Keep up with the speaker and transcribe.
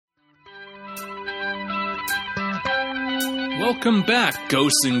Welcome back,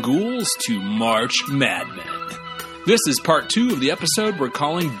 ghosts and ghouls, to March Madmen. This is part 2 of the episode we're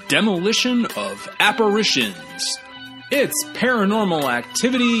calling Demolition of Apparitions. It's paranormal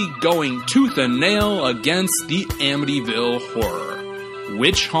activity going tooth and nail against the Amityville Horror.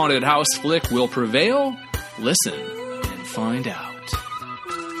 Which haunted house flick will prevail? Listen and find out.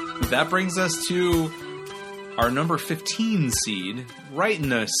 That brings us to our number 15 seed, right in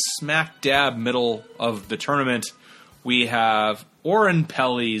the smack dab middle of the tournament. We have Oren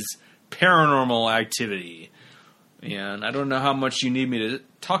Peli's Paranormal Activity. And I don't know how much you need me to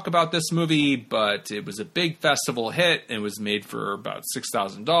talk about this movie, but it was a big festival hit. It was made for about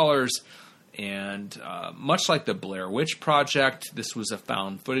 $6,000. And much like the Blair Witch Project, this was a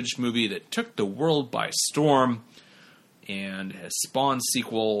found footage movie that took the world by storm and has spawned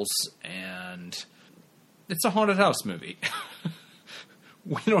sequels. And it's a haunted house movie.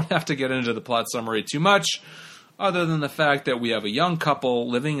 We don't have to get into the plot summary too much, other than the fact that we have a young couple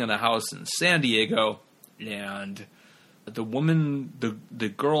living in a house in San Diego, and the woman, the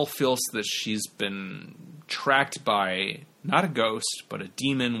girl feels that she's been tracked by not a ghost, but a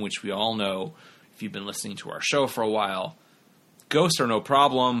demon, which we all know if you've been listening to our show for a while. Ghosts are no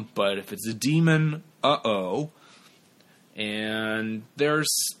problem, but if it's a demon, uh-oh. And there's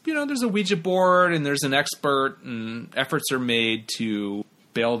a Ouija board, and there's an expert, and efforts are made to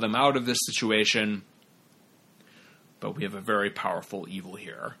bail them out of this situation. But we have a very powerful evil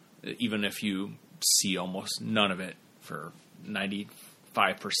here, even if you see almost none of it for 95%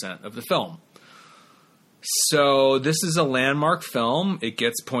 of the film. So this is a landmark film. It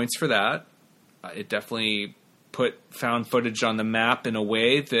gets points for that. It definitely put found footage on the map in a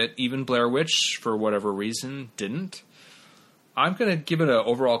way that even Blair Witch, for whatever reason, didn't. I'm going to give it an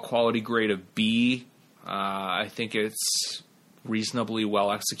overall quality grade of B. I think it's reasonably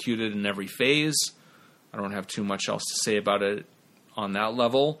well executed in every phase. I don't have too much else to say about it on that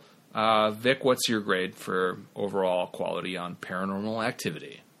level. Vic, what's your grade for overall quality on Paranormal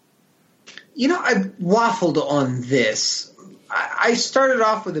Activity? You know, I waffled on this. I started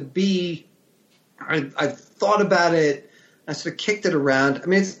off with a B. I thought about it. I sort of kicked it around. I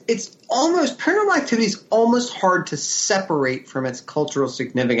mean, it's almost, Paranormal Activity is almost hard to separate from its cultural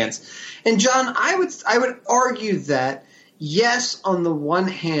significance. And John, I would argue that, yes, on the one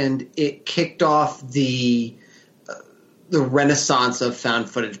hand, it kicked off the renaissance of found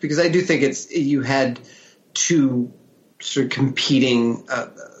footage, because I do think you had two sort of competing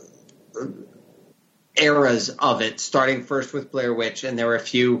eras of it, starting first with Blair Witch, and there were a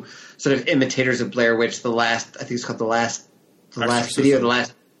few sort of imitators of Blair Witch. I think it's called the last video.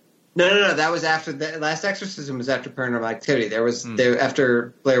 No, that was after the Last Exorcism was after Paranormal Activity. There was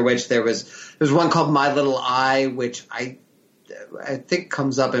after Blair Witch. There was one called My Little Eye, which I think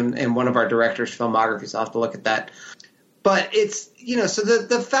comes up in one of our director's filmographies. I'll have to look at that. But it's, so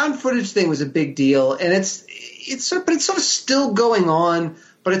the found footage thing was a big deal, and it's sort of still going on,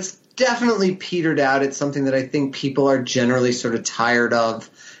 but it's definitely petered out. It's something that I think people are generally sort of tired of.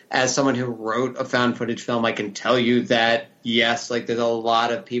 As someone who wrote a found footage film, I can tell you that, yes, like there's a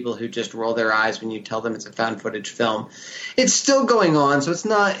lot of people who just roll their eyes when you tell them it's a found footage film. It's still going on, so it's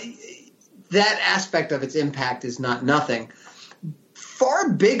not – that aspect of its impact is not nothing.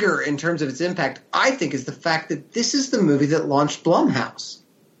 Far bigger in terms of its impact, I think, is the fact that this is the movie that launched Blumhouse.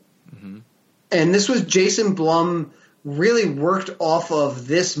 Mm-hmm. And this was Jason Blum really worked off of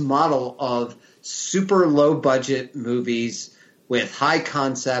this model of super low-budget movies with high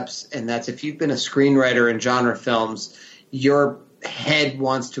concepts, and that's if you've been a screenwriter in genre films, your head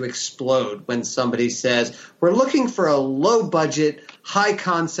wants to explode when somebody says, we're looking for a low-budget,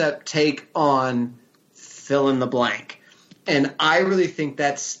 high-concept take on fill in the blank. And I really think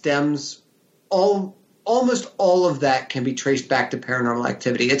that stems almost all of that can be traced back to Paranormal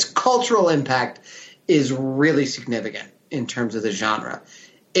Activity. Its cultural impact is really significant in terms of the genre.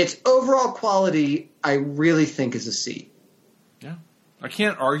 Its overall quality, I really think, is a C. Yeah. I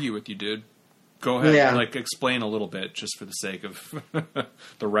can't argue with you, dude. Go ahead and explain a little bit just for the sake of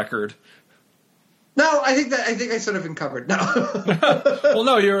the record. No, I think I sort of uncovered. No. Well,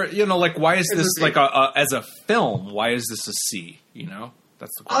 no, why is this as a film? Why is this a C?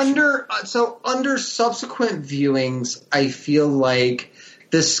 That's the question. Under subsequent viewings, I feel like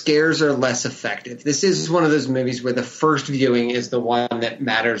the scares are less effective. This is one of those movies where the first viewing is the one that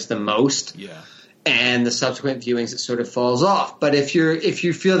matters the most. Yeah. And the subsequent viewings, it sort of falls off. But if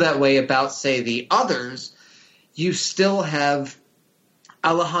you feel that way about, say, the others, you still have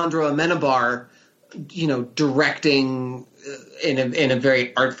Alejandro Amenabar, directing in a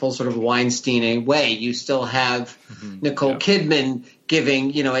very artful sort of Weinstein way. You still have Nicole Kidman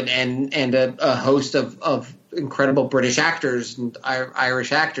giving, and a host of incredible British actors and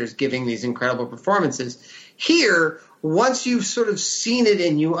Irish actors giving these incredible performances. Here, once you've sort of seen it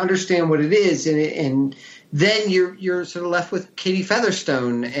and you understand what it is, and then you're sort of left with Katie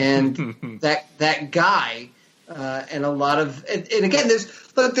Featherstone and that guy, and a lot of and again,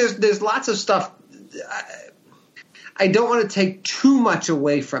 there's lots of stuff. I don't want to take too much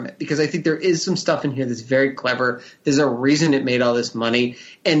away from it because I think there is some stuff in here that's very clever. There's a reason it made all this money,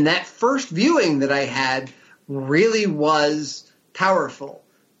 and that first viewing that I had really was powerful.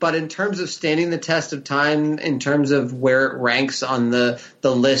 But in terms of standing the test of time, in terms of where it ranks on the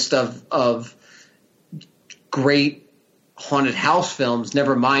list of great haunted house films,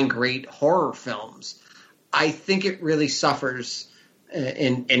 never mind great horror films, I think it really suffers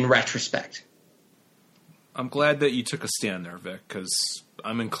in retrospect. I'm glad that you took a stand there, Vic, because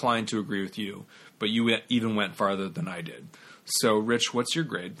I'm inclined to agree with you, but you even went farther than I did. So, Rich, what's your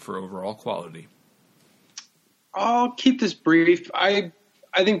grade for overall quality? I'll keep this brief. I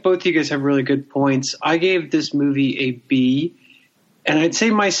think both of you guys have really good points. I gave this movie a B, and I'd say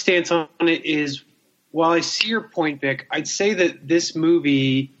my stance on it is, while I see your point, Vic, I'd say that this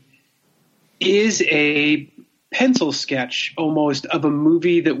movie is a pencil sketch almost of a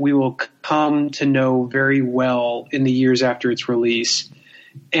movie that we will come to know very well in the years after its release.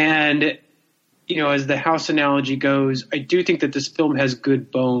 And, as the house analogy goes, I do think that this film has good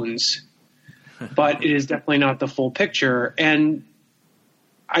bones, but it is definitely not the full picture. And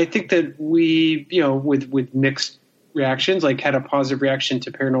I think that we, with mixed reactions, like had a positive reaction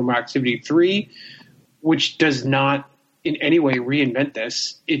to Paranormal Activity 3, which does not in any way reinvent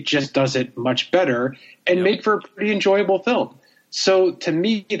this. It just does it much better and make for a pretty enjoyable film. So to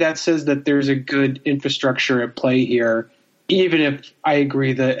me, that says that there's a good infrastructure at play here, even if I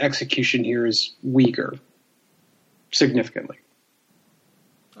agree the execution here is weaker significantly.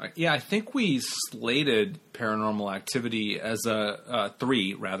 Yeah, I think we slated Paranormal Activity as a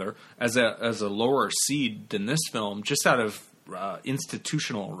 3, rather, as a lower seed than this film, just out of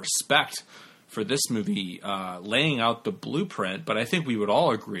institutional respect for this movie, laying out the blueprint. But I think we would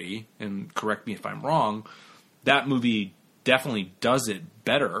all agree, and correct me if I'm wrong, that movie definitely does it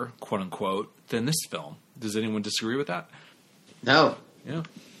better, quote unquote, than this film. Does anyone disagree with that? No. Yeah.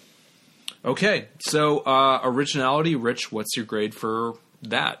 Okay, so originality, Rich, what's your grade for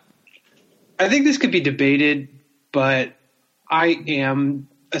that? I think this could be debated, but I am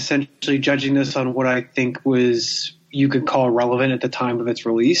essentially judging this on what I think you could call relevant at the time of its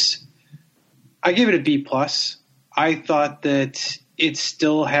release. I give it a B+. I thought that it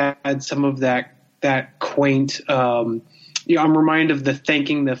still had some of that quaint, I'm reminded of the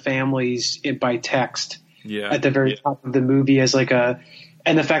thanking the families by text at the very top of the movie as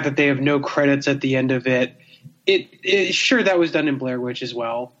and the fact that they have no credits at the end of it. Sure, that was done in Blair Witch as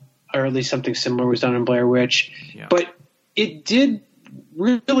well, or at least something similar was done in Blair Witch. Yeah. But it did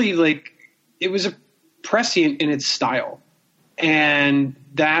really, it was prescient in its style. And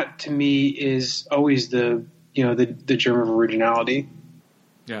that, to me, is always the germ of originality.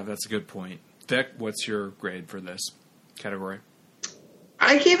 Yeah, that's a good point. Vic, what's your grade for this category?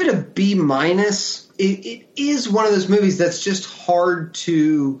 I gave it a B-. It is one of those movies that's just hard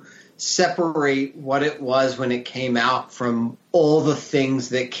to separate what it was when it came out from all the things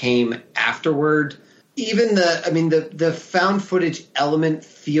that came afterward. Even the found footage element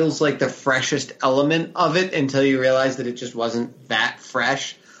feels like the freshest element of it until you realize that it just wasn't that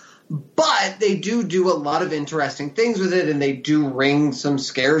fresh. But they do a lot of interesting things with it, and they do wring some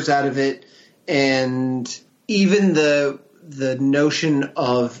scares out of it. And even the notion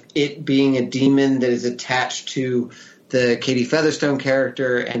of it being a demon that is attached to the Katie Featherstone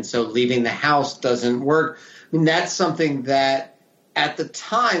character, and so leaving the house doesn't work. I mean, that's something that at the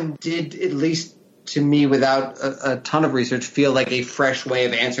time did, at least to me without a ton of research, feel like a fresh way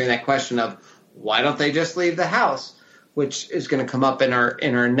of answering that question of why don't they just leave the house, which is going to come up in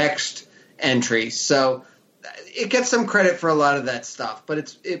our next entry. So it gets some credit for a lot of that stuff,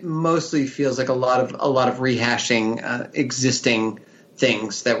 but it mostly feels like a lot of rehashing existing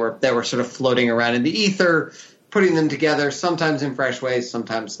things that were sort of floating around in the ether, putting them together, sometimes in fresh ways,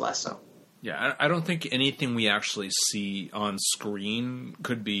 sometimes less so. Yeah, I don't think anything we actually see on screen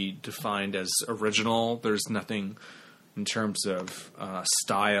could be defined as original. There's nothing in terms of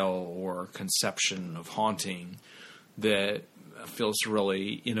style or conception of haunting that feels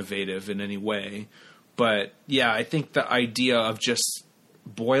really innovative in any way. But yeah, I think the idea of just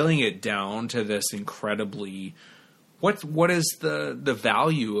boiling it down to this incredibly, what is the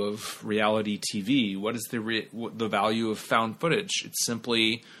value of reality TV? What is the value of found footage? It's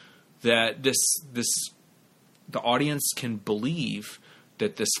simply that the audience can believe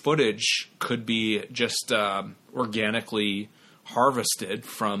that this footage could be just organically harvested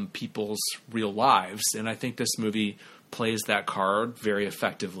from people's real lives. And I think this movie plays that card very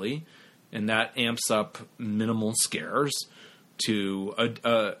effectively, and that amps up minimal scares to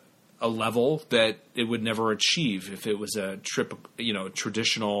a level that it would never achieve if it was a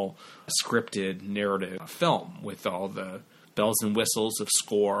traditional scripted narrative film with all the bells and whistles of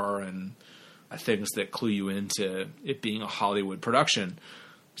score and things that clue you into it being a Hollywood production.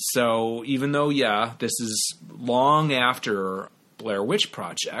 So even though, this is long after Blair Witch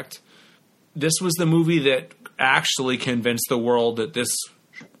Project, this was the movie that actually convinced the world that this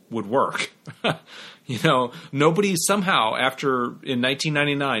would work. Nobody somehow, in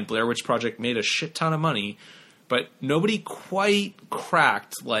 1999, Blair Witch Project made a shit ton of money, but nobody quite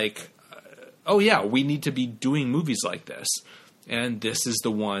cracked we need to be doing movies like this. And this is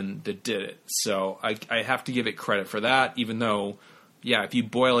the one that did it. So I have to give it credit for that, even though, if you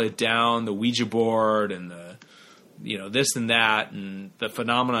boil it down, the Ouija board and the, this and that, and the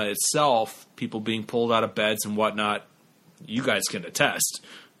phenomena itself, people being pulled out of beds and whatnot, you guys can attest.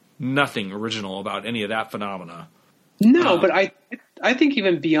 Nothing original about any of that phenomena. No, but I think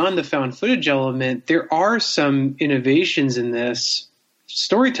even beyond the found footage element, there are some innovations in this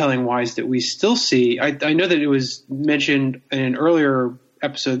storytelling wise that we still see. I know that it was mentioned in an earlier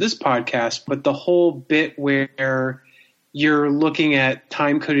episode of this podcast, but the whole bit where you're looking at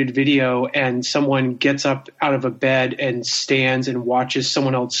time-coded video and someone gets up out of a bed and stands and watches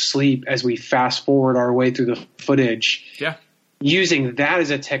someone else sleep as we fast forward our way through the footage. Yeah. Using that as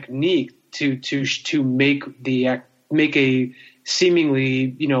a technique to make a seemingly,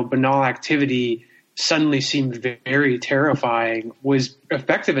 banal activity suddenly seem very terrifying was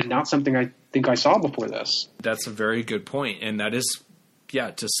effective and not something I think I saw before this. That's a very good point. And that is,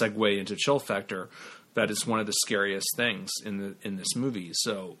 to segue into chill factor, that is one of the scariest things in this movie.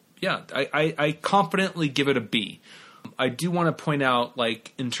 So I confidently give it a B. I do want to point out,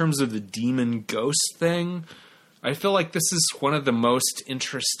 in terms of the demon ghost thing, I feel like this is one of the most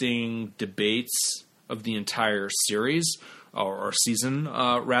interesting debates of the entire series or season,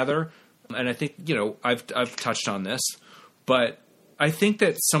 rather. And I think, I've touched on this, but I think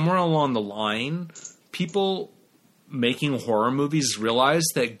that somewhere along the line, people making horror movies realize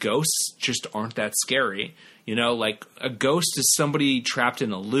that ghosts just aren't that scary. A ghost is somebody trapped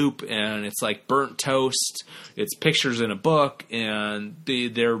in a loop, and it's like burnt toast. It's pictures in a book, and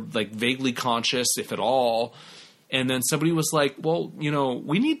they're vaguely conscious, if at all. And then somebody was like, well,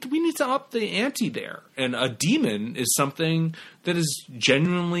 we need to up the ante there. And a demon is something that is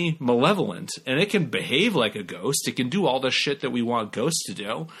genuinely malevolent. And it can behave like a ghost. It can do all the shit that we want ghosts to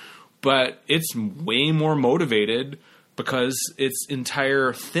do. But it's way more motivated because its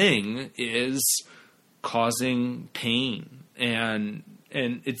entire thing is causing pain. And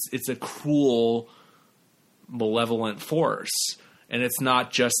it's a cruel, malevolent force. And it's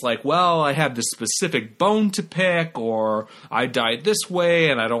not just I have this specific bone to pick, or I died this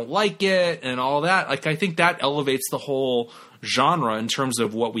way and I don't like it, and all that. I think that elevates the whole genre in terms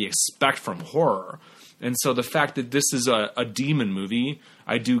of what we expect from horror. And so the fact that this is a demon movie,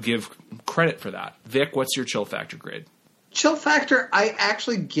 I do give credit for that. Vic, what's your chill factor grade? Chill factor, I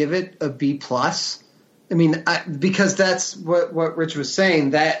actually give it a B+. I mean, because that's what Rich was saying.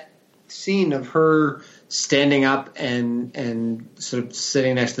 That scene of her standing up and sort of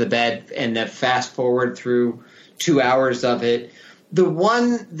sitting next to the bed, and that fast forward through 2 hours of it.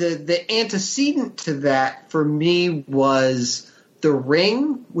 The antecedent to that for me was The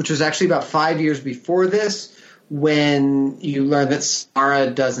Ring, which was actually about 5 years before this, when you learn that Sarah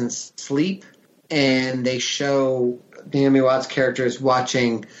doesn't sleep, and they show Naomi Watts' character is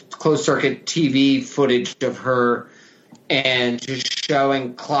watching closed circuit TV footage of her, and just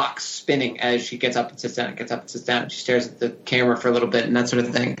showing clocks spinning as she gets up and sits down, gets up and sits down. She stares at the camera for a little bit and that sort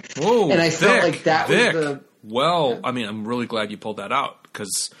of thing. Whoa, and I felt like that was the... Well, I mean, I'm really glad you pulled that out,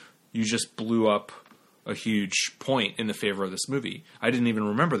 because you just blew up a huge point in the favor of this movie. I didn't even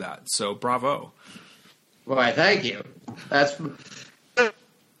remember that, so bravo. Why, thank you. That's what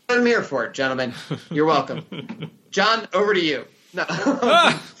I'm here for, gentlemen. You're welcome. John, over to you. No.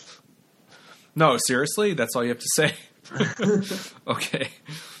 No, seriously? That's all you have to say? Okay.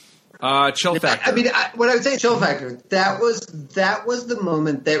 Chill factor. I mean, what I would say, chill factor. That was the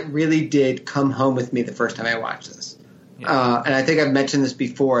moment that really did come home with me the first time I watched this. Yeah. And I think I've mentioned this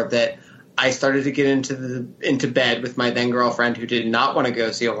before, that I started to get into bed with my then girlfriend, who did not want to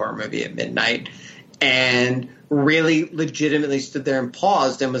go see a horror movie at midnight, and really legitimately stood there and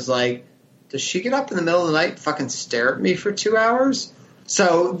paused and was like, "Does she get up in the middle of the night and fucking stare at me for 2 hours?"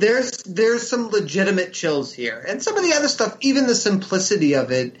 So there's some legitimate chills here, and some of the other stuff, even the simplicity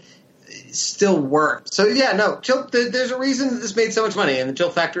of it, still works. So yeah, no, chill. There's a reason that this made so much money, and the chill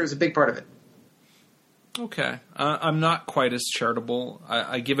factor is a big part of it. Okay, I'm not quite as charitable.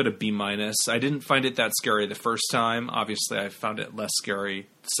 I give it a B-. I didn't find it that scary the first time. Obviously, I found it less scary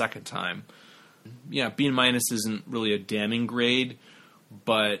the second time. Yeah, B- isn't really a damning grade,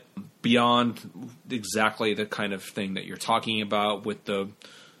 but beyond exactly the kind of thing that you're talking about with the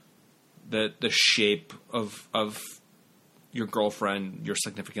shape of your girlfriend, your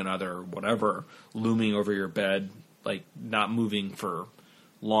significant other, whatever, looming over your bed, like not moving for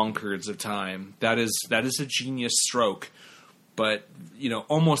long periods of time. That is a genius stroke, but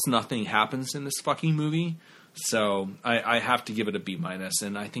almost nothing happens in this fucking movie. So I have to give it a B-,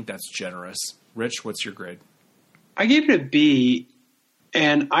 and I think that's generous. Rich, what's your grade? I gave it a B,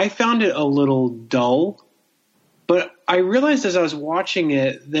 and I found it a little dull. But I realized as I was watching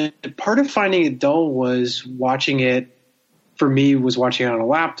it that part of finding it dull was watching it. For me, was watching it on a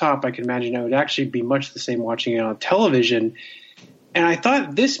laptop. I can imagine it would actually be much the same watching it on television. And I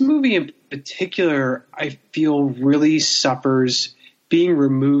thought this movie in particular, I feel really suffers being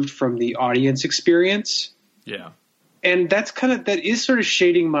removed from the audience experience. Yeah. And that is sort of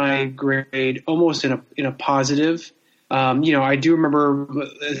shading my grade almost in a positive. I do remember,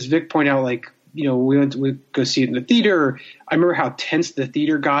 as Vic pointed out, we go see it in the theater. I remember how tense the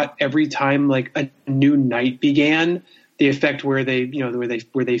theater got every time like a new night began. The effect where they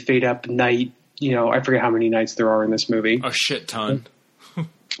fade up night. I forget how many nights there are in this movie. A shit ton.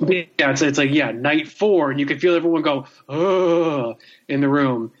 Yeah, it's like night 4, and you can feel everyone go oh in the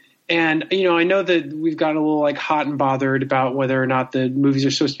room. And I know that we've got a little like hot and bothered about whether or not the movies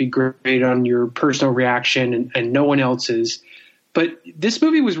are supposed to be great on your personal reaction and no one else's. But this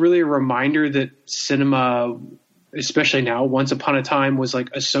movie was really a reminder that cinema, especially now, once upon a time, was like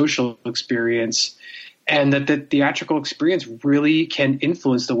a social experience. And that the theatrical experience really can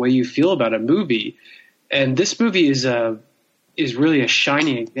influence the way you feel about a movie. And this movie is really a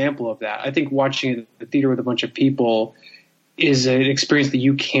shining example of that. I think watching it at the theater with a bunch of people is an experience that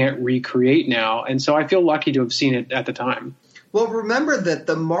you can't recreate now. And so I feel lucky to have seen it at the time. Well, remember that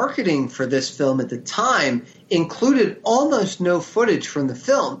the marketing for this film at the time included almost no footage from the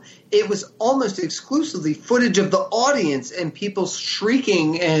film. It was almost exclusively footage of the audience and people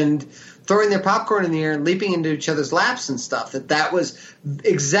shrieking and throwing their popcorn in the air and leaping into each other's laps and stuff. That was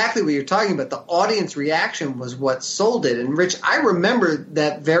exactly what you're talking about. The audience reaction was what sold it. And Rich, I remember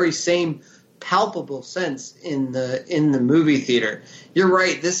that very same palpable sense in the movie theater. You're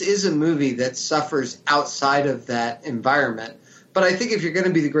right. This is a movie that suffers outside of that environment. But I think if you're going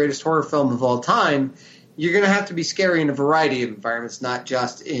to be the greatest horror film of all time, you're going to have to be scary in a variety of environments, not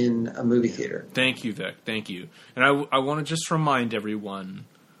just in a movie theater. Thank you, Vic. Thank you. And I want to just remind everyone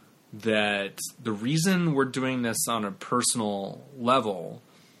that the reason we're doing this on a personal level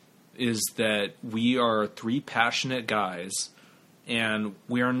is that we are 3 passionate guys, and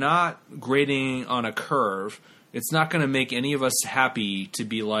we are not grading on a curve. It's not going to make any of us happy to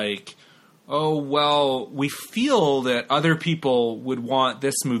be like, oh, well, we feel that other people would want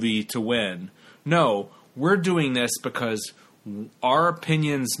this movie to win. No, we're doing this because our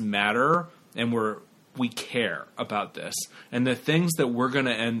opinions matter, and we care about this. And the things that we're going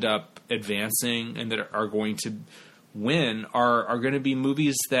to end up advancing and that are going to win are going to be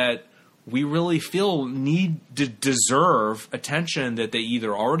movies that we really feel need to deserve attention that they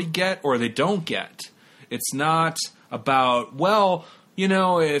either already get or they don't get. It's not about, well,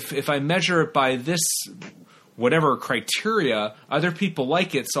 if I measure it by this whatever criteria, other people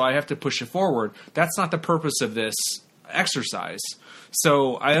like it, so I have to push it forward. That's not the purpose of this exercise.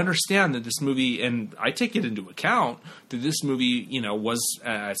 So I understand that this movie, and I take it into account, that this movie, was,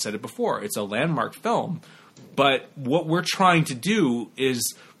 I said it before, it's a landmark film. But what we're trying to do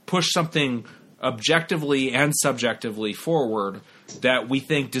is push something objectively and subjectively forward that we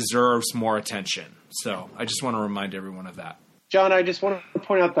think deserves more attention. So I just want to remind everyone of that. John, I just want to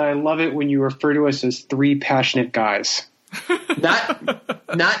point out that I love it when you refer to us as 3 passionate guys.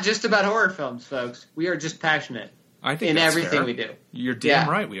 Not just about horror films, folks. We are just passionate. I think in that's everything fair. we do. You're damn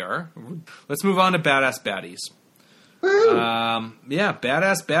right we are. Let's move on to Badass Baddies. Woo!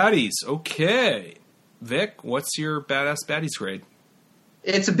 Badass Baddies. Okay. Vic, what's your Badass Baddies grade?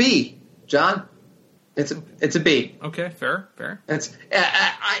 It's a B, John. It's a B. Okay, fair.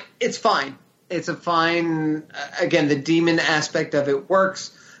 It's fine. It's a fine. Again, the demon aspect of it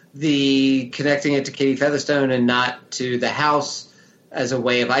works. The connecting it to Katie Featherstone and not to the house as a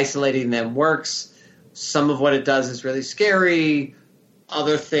way of isolating them works. Some of what it does is really scary.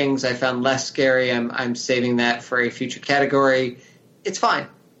 Other things I found less scary. I'm saving that for a future category. it's fine.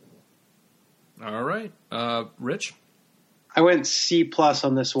 All right. Rich? I went C+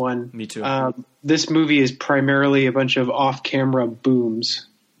 on this one. Me too. This movie is primarily a bunch of off-camera booms.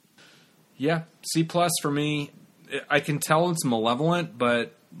 Yeah, C+ for me. I can tell it's malevolent,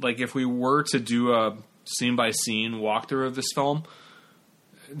 but like if we were to do a scene-by-scene walkthrough of this film,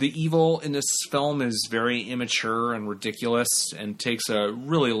 the evil in this film is very immature and ridiculous and takes a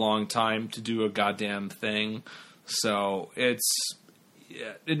really long time to do a goddamn thing. So it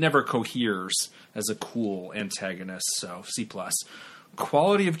never coheres as a cool antagonist. So C+.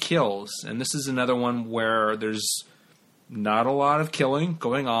 Quality of kills, and this is another one where there's not a lot of killing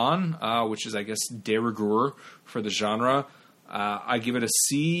going on, which is, I guess, de rigueur for the genre. I give it a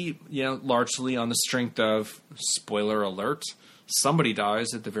C, largely on the strength of, spoiler alert, somebody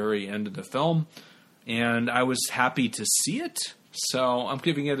dies at the very end of the film, and I was happy to see it, so I'm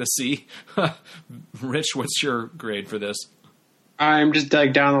giving it a C. Rich, what's your grade for this? I'm just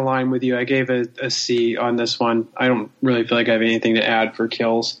down the line with you. I gave it a C on this one. I don't really feel like I have anything to add for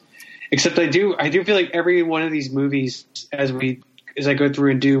kills, except I do feel like every one of these movies, as I go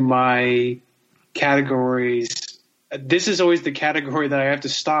through and do my categories, this is always the category that I have to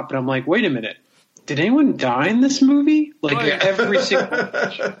stop, and I'm like, wait a minute. Did anyone die in this movie? Every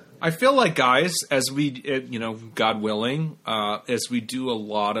single. I feel like, guys, as we, God willing, as we do a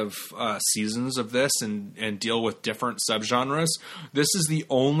lot of seasons of this and deal with different subgenres, this is the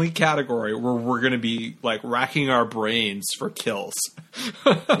only category where we're going to be like racking our brains for kills.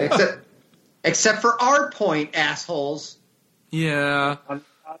 Except for our point, assholes. Yeah, a lot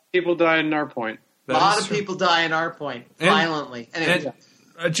of people died in our point. A lot of people die in our point violently. Anyway.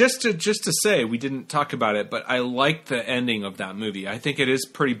 Just to say, we didn't talk about it, but I like the ending of that movie. I think it is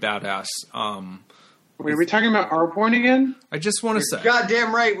pretty badass. Wait, are we talking about our point again? I just want to say,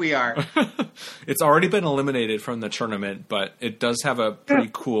 goddamn right we are. It's already been eliminated from the tournament, but it does have a pretty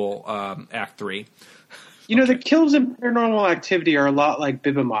cool Act 3. The kills in Paranormal Activity are a lot like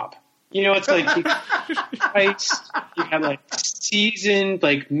Bibimbap. It's like you have like seasoned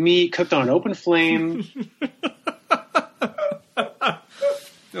like meat cooked on an open flame.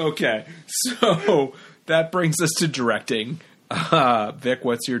 Okay, so that brings us to directing. Vic,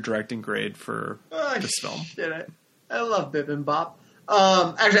 what's your directing grade for this film? Shit, I love Bibimbap.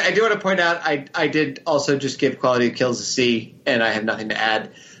 Actually, I do want to point out I did also just give Quality of Kills a C, and I have nothing to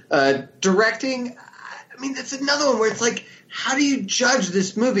add. Directing, I mean, that's another one where it's like, how do you judge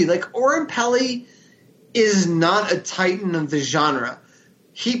this movie? Like, Oren Peli is not a titan of the genre.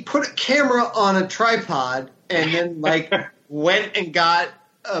 He put a camera on a tripod and then, went and got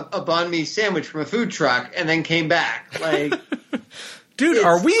a banh mi sandwich from a food truck and then came back. Like, dude,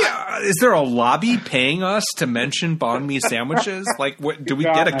 are we? Is there a lobby paying us to mention banh mi sandwiches? Like, what? Do we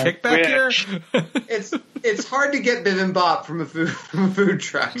get a kickback here? It's hard to get bibimbap from a food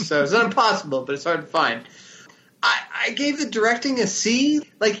truck, so it's not impossible, but it's hard to find. I gave the directing a C.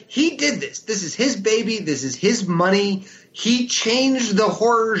 Like, he did this. This is his baby. This is his money. He changed the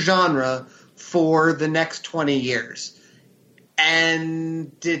horror genre for the next 20 years.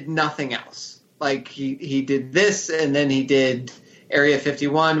 And did nothing else. Like, he did this, and then he did Area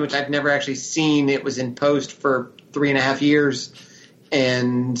 51, which I've never actually seen. It was in post for 3.5 years.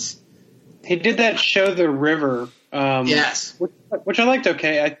 And he did that show, The River. Yes. Which I liked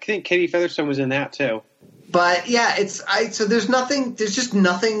okay. I think Katie Featherston was in that, too. But, yeah, so there's just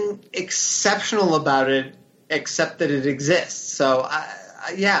nothing exceptional about it except that it exists. So,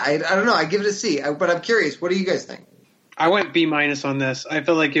 I don't know. I give it a C. But I'm curious. What do you guys think? I went B- on this. I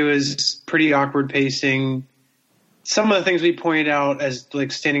felt like it was pretty awkward pacing. Some of the things we pointed out as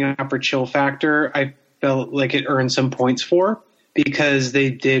like standing up for chill factor, I felt like it earned some points for because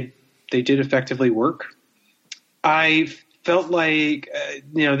they did effectively work. I felt like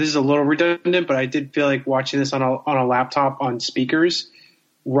this is a little redundant, but I did feel like watching this on a laptop on speakers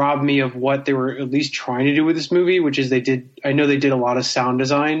robbed me of what they were at least trying to do with this movie, which is I know they did a lot of sound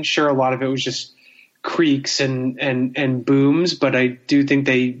design. Sure, a lot of it was just creaks and booms, but I do think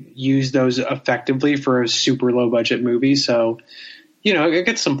they use those effectively for a super low budget movie. So, I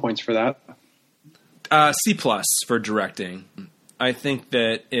get some points for that. C+ for directing. I think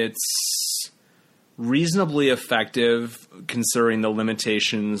that it's reasonably effective considering the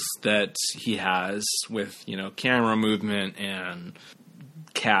limitations that he has with, camera movement and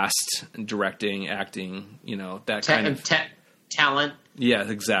cast, directing, acting, that kind of talent. Yeah,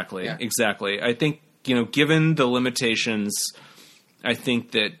 exactly. Yeah. Exactly. I think, given the limitations, I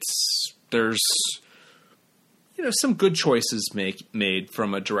think that there's, some good choices made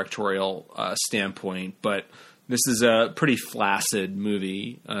from a directorial standpoint, but This is a pretty flaccid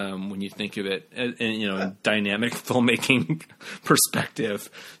movie when you think of it, in dynamic filmmaking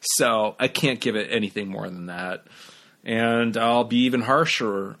perspective. So I can't give it anything more than that. And I'll be even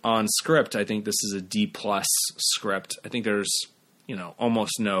harsher on script. I think this is a D+ script. I think there's,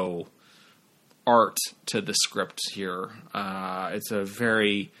 almost no art to the script here. It's a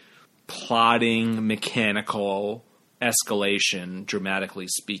very plodding, mechanical escalation, dramatically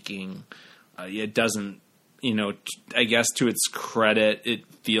speaking. It doesn't, I guess to its credit, it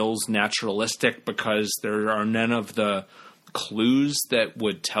feels naturalistic because there are none of the clues that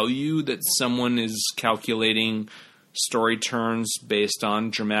would tell you that someone is calculating story turns based on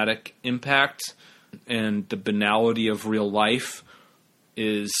dramatic impact. And the banality of real life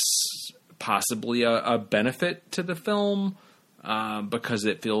is possibly a benefit to the film because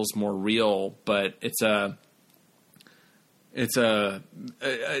it feels more real, but it's a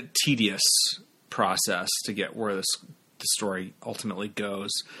tedious process to get where the story ultimately goes.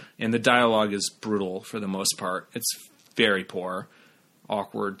 And the dialogue is brutal for the most part. It's very poor,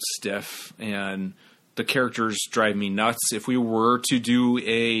 awkward, stiff, and the characters drive me nuts. If we were to do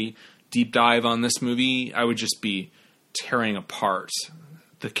a deep dive on this movie, I would just be tearing apart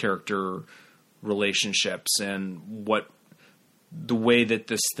the character relationships and the way that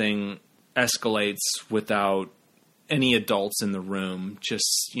this thing escalates without any adults in the room,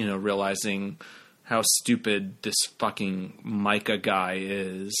 just, realizing how stupid this fucking Micah guy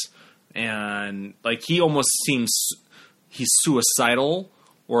is. And he almost seems he's suicidal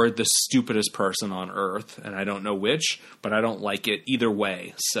or the stupidest person on earth. And I don't know which, but I don't like it either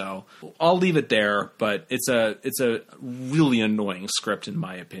way. So I'll leave it there, but it's a really annoying script in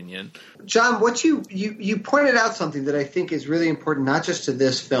my opinion. John, what you pointed out something that I think is really important, not just to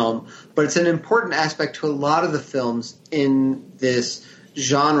this film, but it's an important aspect to a lot of the films in this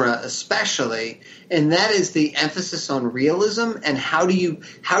genre especially, and that is the emphasis on realism and how do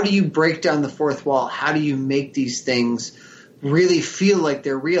you break down the fourth wall? How do you make these things really feel like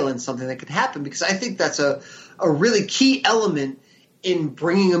they're real and something that could happen? Because I think that's a really key element in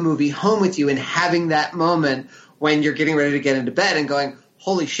bringing a movie home with you and having that moment when you're getting ready to get into bed and going,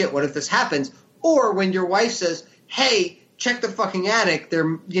 holy shit, what if this happens? Or when your wife says, hey, check the fucking attic, there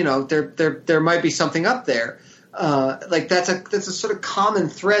might be something up there. That's a sort of common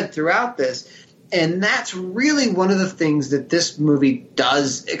thread throughout this. And that's really one of the things that this movie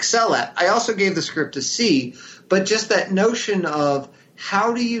does excel at. I also gave the script a C, but just that notion of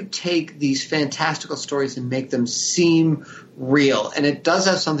how do you take these fantastical stories and make them seem real? And it does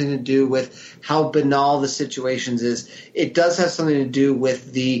have something to do with how banal the situations is. It does have something to do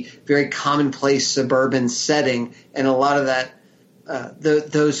with the very commonplace suburban setting and a lot of that,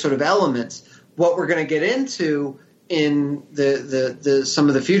 those sort of elements. What we're going to get into in the some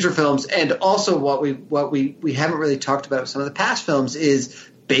of the future films, and also what we haven't really talked about with some of the past films, is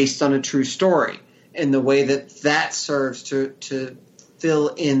based on a true story, and the way that serves to fill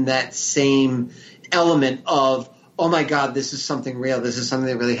in that same element of, oh my God, this is something real, this is something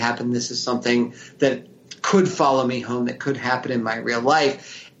that really happened, this is something that could follow me home, that could happen in my real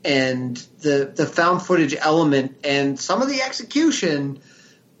life. And the found footage element and some of the execution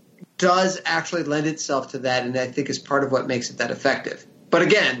does actually lend itself to that, and I think is part of what makes it that effective. But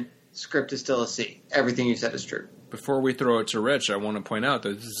again, script is still a C. Everything you said is true. Before we throw it to Rich, I want to point out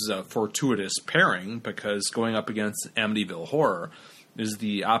that this is a fortuitous pairing because going up against Amityville Horror is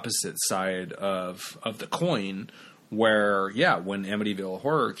the opposite side of the coin, where, when Amityville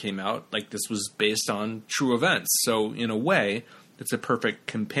Horror came out, this was based on true events. So in a way, it's a perfect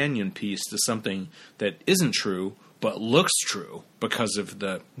companion piece to something that isn't true, but looks true because of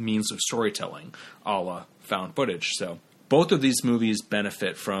the means of storytelling, a la found footage. So both of these movies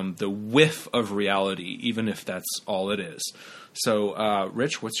benefit from the whiff of reality, even if that's all it is. So,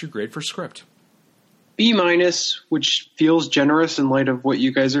 Rich, what's your grade for script? B-, which feels generous in light of what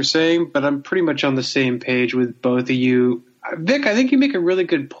you guys are saying, but I'm pretty much on the same page with both of you. Vic, I think you make a really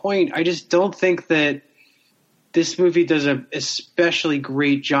good point. I just don't think that this movie does an especially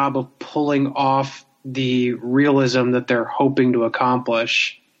great job of pulling off the realism that they're hoping to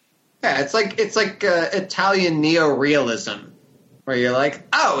accomplish. Yeah, it's like Italian neo-realism, where you're like,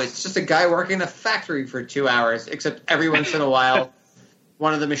 oh, it's just a guy working in a factory for 2 hours, except every once in a while,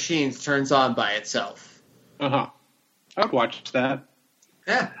 one of the machines turns on by itself. I would watch that.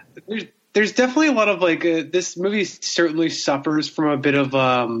 Yeah. There's definitely a lot of this movie certainly suffers from a bit of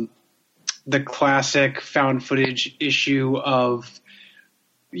the classic found footage issue of,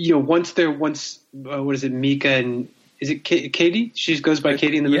 what is it, Mika and is it Katie? She goes by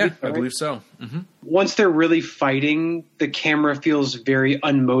Katie in the movie? Yeah, I believe so. Mm-hmm. Once they're really fighting, the camera feels very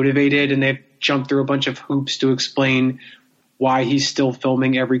unmotivated, and jump through a bunch of hoops to explain why he's still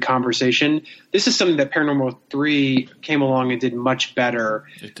filming every conversation. This is something that Paranormal 3 came along and did much better.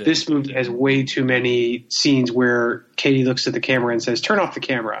 This movie has way too many scenes where Katie looks at the camera and says, "Turn off the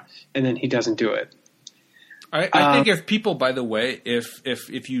camera," and then he doesn't do it. I think if people, by the way, if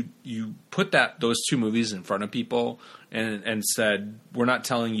you put those two movies in front of people and said, "We're not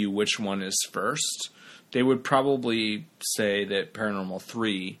telling you which one is first," they would probably say that Paranormal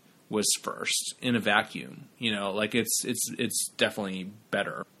 3 was first in a vacuum. Like it's definitely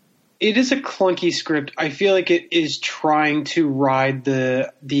better. It is a clunky script. I feel like it is trying to ride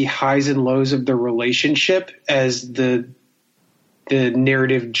the highs and lows of the relationship as the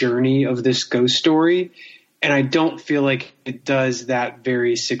narrative journey of this ghost story. And I don't feel like it does that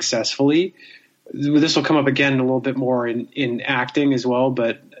very successfully. This will come up again a little bit more in acting as well,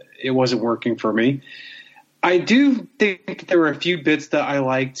 but it wasn't working for me. I do think there were a few bits that I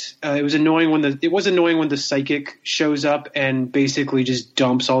liked. It was annoying when the psychic shows up and basically just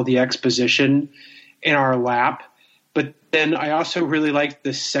dumps all the exposition in our lap. But then I also really liked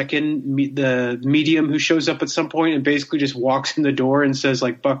the medium who shows up at some point and basically just walks in the door and says,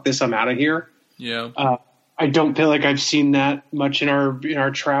 like, "Fuck this, I'm out of here." Yeah. I don't feel like I've seen that much in our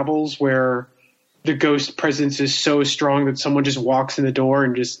travels where the ghost presence is so strong that someone just walks in the door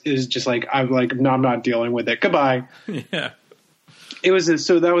and is just like, no, I'm not dealing with it. Goodbye. Yeah.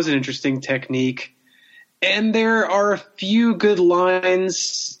 So that was an interesting technique. And there are a few good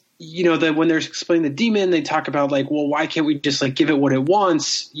lines, that when they're explaining the demon, they talk about like, well, why can't we just like give it what it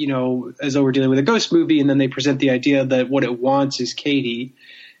wants, as though we're dealing with a ghost movie. And then they present the idea that what it wants is Katie,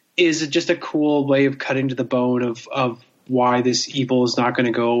 is just a cool way of cutting to the bone of why this evil is not going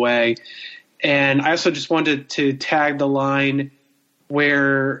to go away. And I also just wanted to tag the line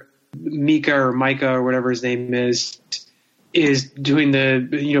where Micah or whatever his name is doing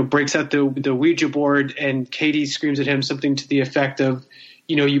breaks out the Ouija board, and Katie screams at him something to the effect of,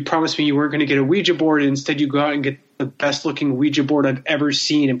 you promised me you weren't going to get a Ouija board, and instead you go out and get the best looking Ouija board I've ever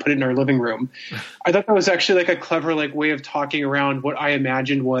seen and put it in our living room. I thought that was actually like a clever way of talking around what I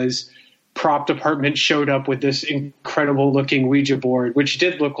imagined was prop department showed up with this incredible looking Ouija board, which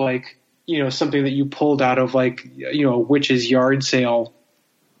did look like, something that you pulled out of a witch's yard sale.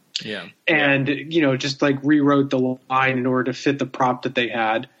 Yeah. And, just like rewrote the line in order to fit the prop that they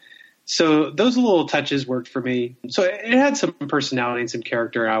had. So those little touches worked for me. So it had some personality and some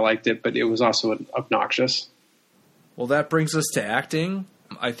character, and I liked it, but it was also obnoxious. Well, that brings us to acting.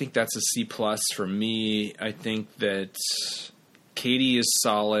 I think that's a C+ for me. I think that Katie is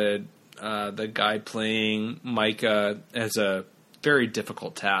solid. The guy playing Micah has a very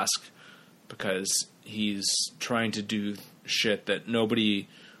difficult task because he's trying to do shit that nobody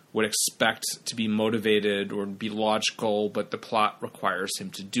would expect to be motivated or be logical, but the plot requires him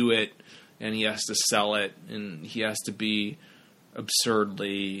to do it, and he has to sell it, and he has to be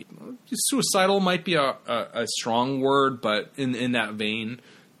absurdly suicidal. Might be a strong word, but in that vein,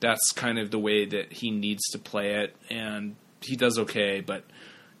 that's kind of the way that he needs to play it, and he does okay, but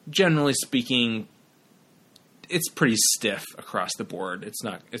generally speaking, it's pretty stiff across the board.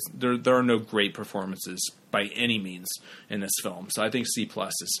 There are no great performances by any means in this film. So I think C+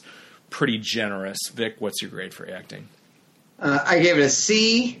 is pretty generous. Vic, what's your grade for acting? I gave it a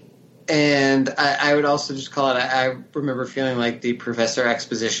C, and I would also just call it. I remember feeling like the Professor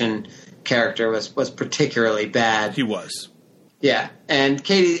Exposition character was particularly bad. He was. Yeah, and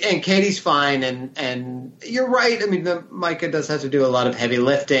Katie's fine, and you're right. I mean, Micah does have to do a lot of heavy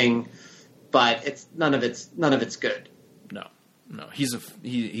lifting, but none of it's good. No, he's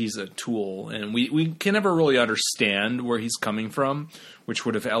a tool, and we can never really understand where he's coming from, which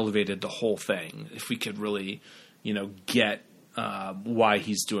would have elevated the whole thing if we could really, get why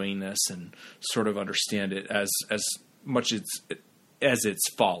he's doing this and sort of understand it as much as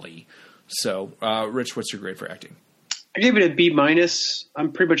its folly. So, Rich, what's your grade for acting? I gave it a B-.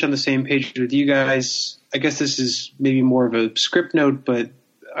 I'm pretty much on the same page with you guys. I guess this is maybe more of a script note, but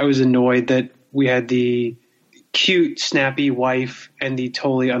I was annoyed that we had the cute, snappy wife and the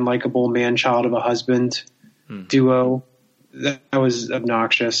totally unlikable man-child of a husband duo. That was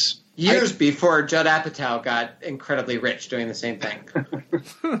obnoxious. Years before Judd Apatow got incredibly rich doing the same thing.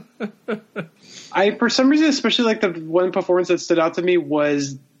 I, for some reason, especially like the one performance that stood out to me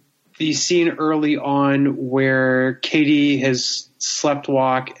was the scene early on where Katie has slept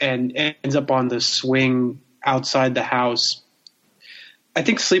walk and ends up on the swing outside the house. I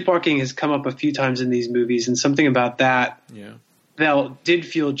think sleepwalking has come up a few times in these movies, and something about that did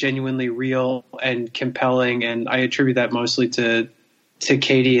feel genuinely real and compelling, and I attribute that mostly to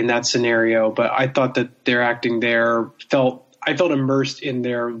Katie in that scenario. But I thought that their acting there I felt immersed in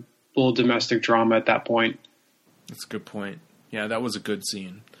their full domestic drama at that point. That's a good point. Yeah, that was a good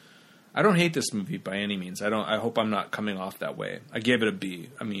scene. I don't hate this movie by any means. I hope I'm not coming off that way. I gave it a B.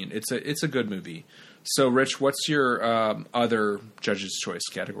 I mean, it's a good movie. So, Rich, what's your other Judge's Choice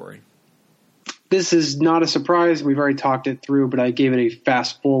category? This is not a surprise. We've already talked it through, but I gave it a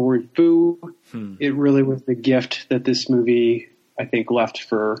fast-forward foo. It really was the gift that this movie, I think, left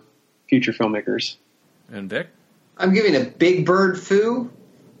for future filmmakers. And Vic? I'm giving a Big Bird foo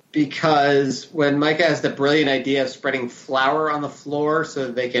because when Micah has the brilliant idea of spreading flour on the floor so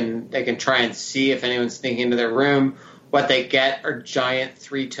that they can try and see if anyone's sneaking into their room, what they get are giant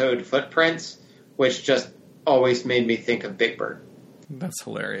three-toed footprints, which just always made me think of Big Bird. That's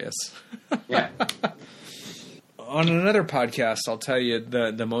hilarious. Yeah. On another podcast, I'll tell you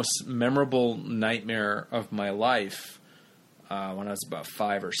the most memorable nightmare of my life when I was about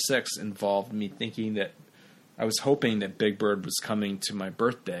 5 or 6 involved me thinking that I was hoping that Big Bird was coming to my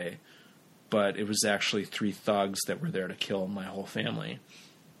birthday, but it was actually 3 thugs that were there to kill my whole family.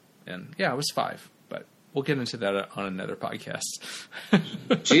 And yeah, I was 5, but we'll get into that on another podcast.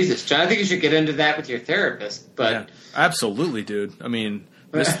 Jesus, John, I think you should get into that with your therapist. But yeah, absolutely, dude. I mean,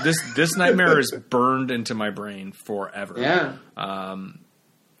 this nightmare is burned into my brain forever. Yeah.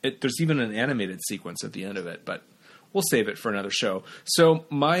 There's even an animated sequence at the end of it, but we'll save it for another show. So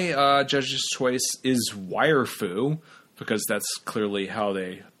my Judge's Choice is Wire Fu, because that's clearly how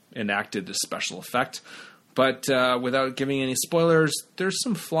they enacted the special effect. But without giving any spoilers, there's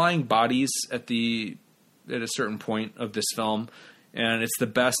some flying bodies at a certain point of this film, and it's the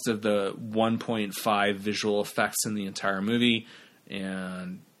best of the 1.5 visual effects in the entire movie,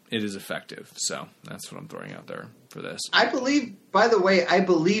 and it is effective. So that's what I'm throwing out there for this. I believe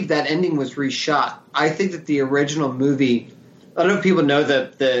that ending was reshot. I think that the original movie, I don't know if people know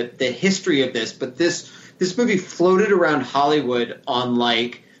the history of this, but this movie floated around Hollywood on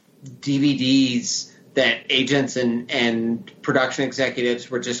like DVDs that agents and production executives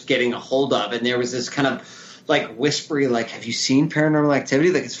were just getting a hold of. And there was this kind of like whispery, like, have you seen Paranormal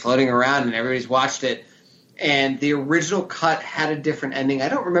Activity? Like it's floating around and everybody's watched it. And the original cut had a different ending. I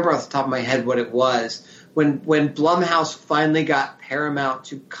don't remember off the top of my head what it was. When Blumhouse finally got Paramount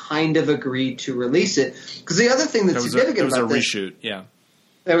to kind of agree to release it. Because the other thing that's significant about this... There was a reshoot, yeah.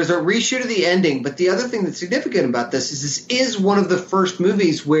 There was a reshoot of the ending, but the other thing that's significant about this is one of the first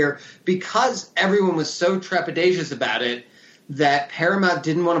movies where, because everyone was so trepidatious about it, that Paramount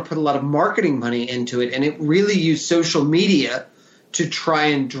didn't want to put a lot of marketing money into it, and it really used social media to try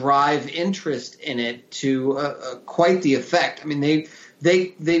and drive interest in it to quite the effect. I mean,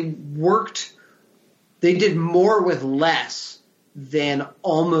 they worked, they did more with less than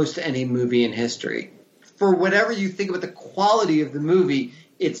almost any movie in history. For whatever you think about the quality of the movie,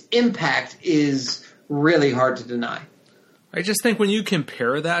 its impact is really hard to deny. I just think when you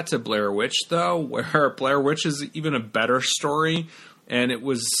compare that to Blair Witch, though, where Blair Witch is even a better story, and it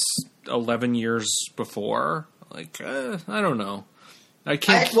was 11 years before, like, I don't know. I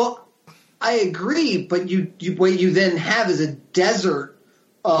can't. I agree, but what you then have is a desert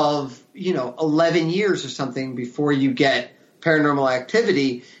of 11 years or something before you get Paranormal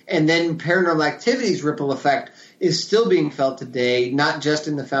Activity, and then Paranormal Activity's ripple effect is still being felt today, not just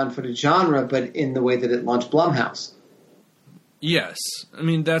in the found footage genre, but in the way that it launched Blumhouse. Yes, I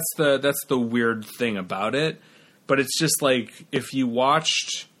mean that's the weird thing about it, but it's just like if you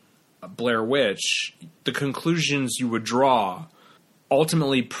watched Blair Witch, the conclusions you would draw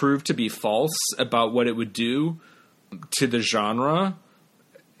ultimately proved to be false about what it would do to the genre,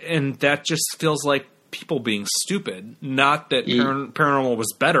 and that just feels like people being stupid. Not that Paranormal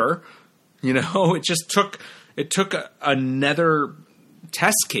was better, It just took another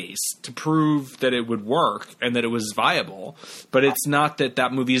test case to prove that it would work and that it was viable, but it's not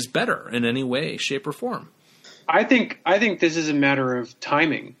that movie is better in any way, shape, or form. I think this is a matter of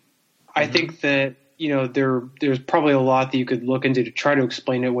timing. Mm-hmm. I think that there's probably a lot that you could look into to try to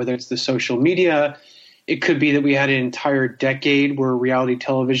explain it, whether it's the social media. It could be that we had an entire decade where reality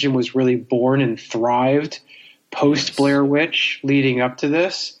television was really born and thrived post Blair Witch leading up to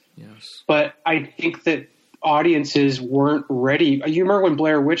this. Yes. But I think that audiences weren't ready. You remember when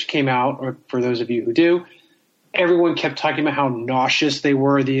Blair Witch came out, or for those of you who do, everyone kept talking about how nauseous they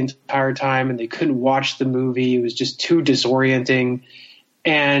were the entire time and they couldn't watch the movie. It was just too disorienting.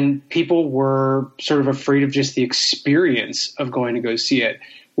 And people were sort of afraid of just the experience of going to go see it.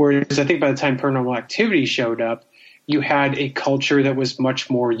 Whereas I think by the time Paranormal Activity showed up, you had a culture that was much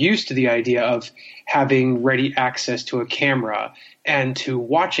more used to the idea of having ready access to a camera and to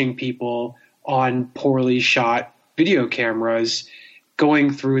watching people on poorly shot video cameras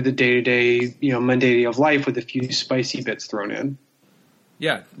going through the day-to-day, mundane of life with a few spicy bits thrown in.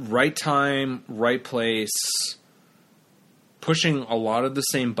 yeah, right time, right place, pushing a lot of the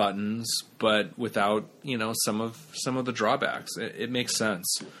same buttons, but without, some of the drawbacks. It makes sense.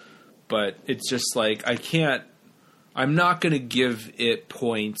 But it's just like, I'm not going to give it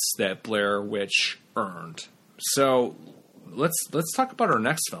points that Blair Witch earned. So let's talk about our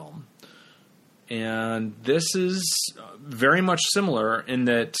next film. And this is very much similar in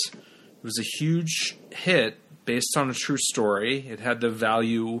that it was a huge hit based on a true story. It had the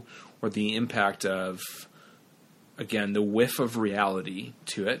value or the impact of, again, the whiff of reality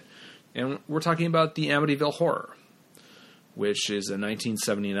to it. And we're talking about the Amityville Horror, which is a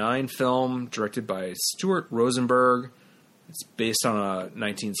 1979 film directed by Stuart Rosenberg. It's based on a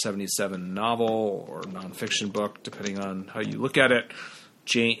 1977 novel or nonfiction book, depending on how you look at it.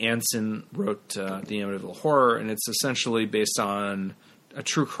 Jay Anson wrote the Amityville Horror, and it's essentially based on a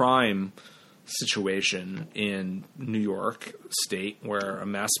true crime situation in New York State where a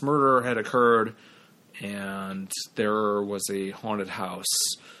mass murder had occurred and there was a haunted house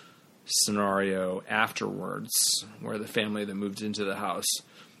scenario afterwards where the family that moved into the house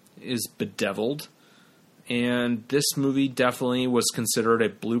is bedeviled. And this movie definitely was considered a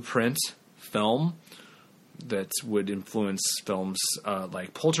blueprint film that would influence films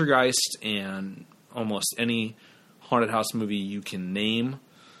like Poltergeist and almost any haunted house movie you can name.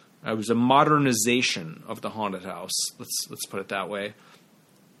 It was a modernization of the haunted house. Let's put it that way.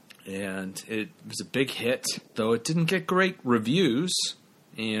 And it was a big hit, though it didn't get great reviews.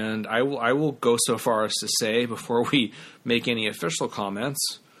 And I will go so far as to say, before we make any official comments,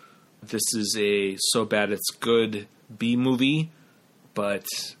 this is a so bad it's good B movie. But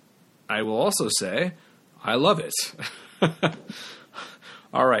I will also say I love it.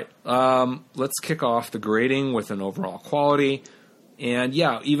 All right, let's kick off the grading with an overall quality. And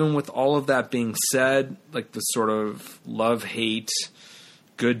yeah, even with all of that being said, like the sort of love-hate,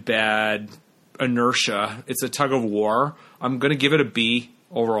 good-bad inertia, it's a tug of war. I'm going to give it a B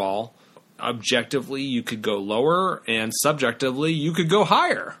overall. Objectively, you could go lower, and subjectively, you could go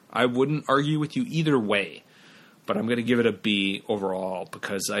higher. I wouldn't argue with you either way. But I'm going to give it a B overall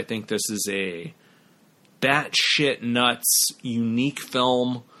because I think this is a batshit nuts, unique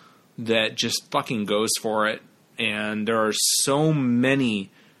film that just fucking goes for it. And there are so many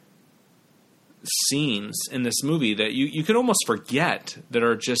scenes in this movie that you could almost forget that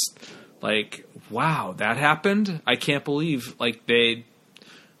are just like, wow, that happened? I can't believe like they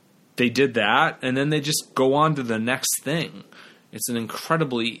did that, and then they just go on to the next thing. It's an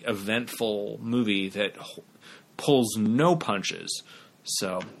incredibly eventful movie that pulls no punches.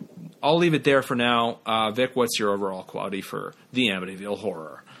 So I'll leave it there for now. Vic, what's your overall quality for the Amityville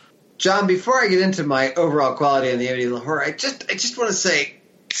Horror? John, before I get into my overall quality on the Amityville Horror, I just want to say,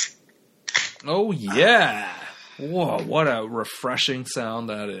 oh yeah, whoa, what a refreshing sound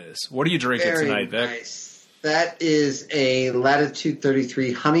that is. What are you drinking tonight, Vic? Nice. That is a Latitude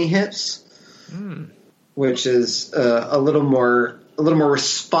 33 Honey Hips, which is a little more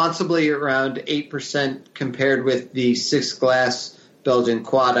responsibly around 8% compared with the 6-glass Belgian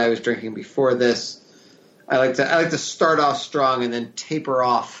Quad I was drinking before this. I like to start off strong and then taper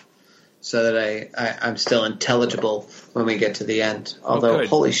off so that I'm still intelligible when we get to the end. Although,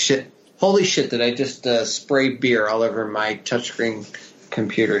 holy shit, did I just spray beer all over my touchscreen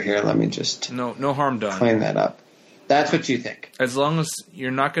computer here? Let me just no harm done. Clean that up. That's what you think. As long as you're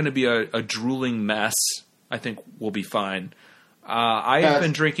not going to be a drooling mess, I think we'll be fine. I have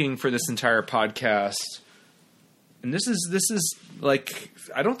been drinking for this entire podcast, and this is like,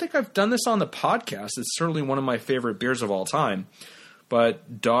 I don't think I've done this on the podcast. It's certainly one of my favorite beers of all time.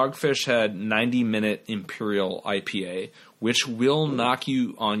 But Dogfish Head 90-minute Imperial IPA, which will knock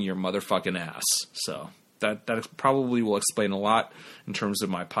you on your motherfucking ass. So that probably will explain a lot in terms of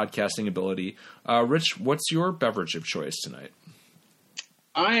my podcasting ability. Rich, what's your beverage of choice tonight?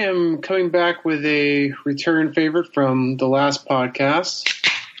 I am coming back with a return favorite from the last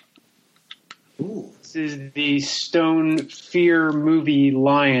podcast. Ooh. This is the Stone Fear Movie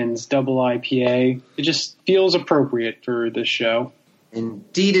Lions Double IPA. It just feels appropriate for this show.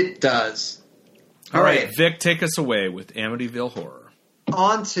 Indeed it does. All right, Vic, take us away with Amityville Horror.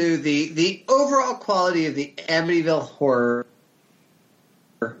 On to the overall quality of the Amityville Horror.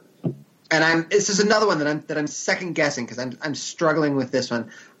 And this is another one that I'm second guessing because I'm struggling with this one.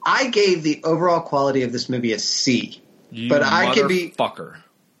 I gave the overall quality of this movie a C. But I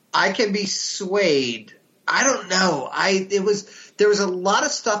can be swayed. I don't know. There was a lot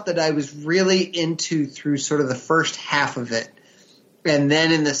of stuff that I was really into through sort of the first half of it. And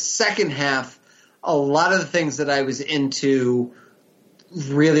then in the second half, a lot of the things that I was into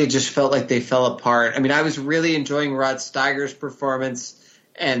really just felt like they fell apart. I mean, I was really enjoying Rod Steiger's performance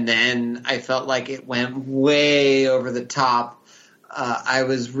and then I felt like it went way over the top. I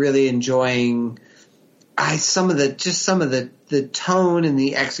was really enjoying some of the tone and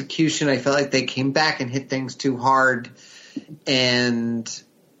the execution. I felt like they came back and hit things too hard, and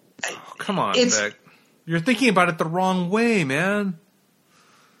come on, Vic. You're thinking about it the wrong way, man.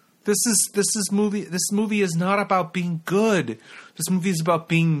 This movie is not about being good. This movie is about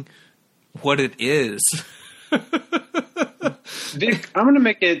being what it is. Vic, I'm gonna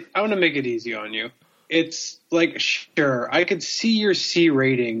make it easy on you. It's like, sure, I could see your C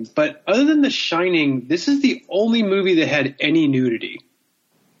rating, but other than The Shining, this is the only movie that had any nudity.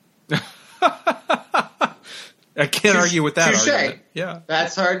 I can't argue with that argument. Yeah,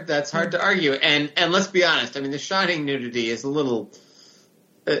 that's hard to argue. And let's be honest. I mean, The Shining nudity is a little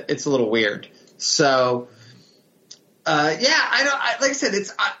weird. So, like I said,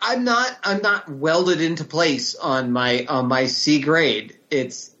 I'm not welded into place on my C grade. There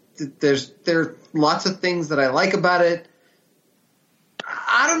are lots of things that I like about it.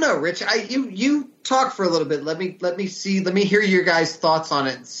 I don't know, Rich. You talk for a little bit. Let me hear your guys' thoughts on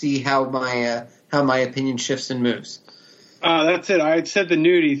it and see how my opinion shifts and moves. That's it. I had said the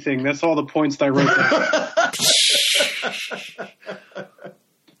nudity thing. That's all the points that I wrote down.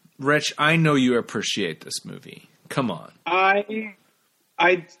 Rich, I know you appreciate this movie. Come on. I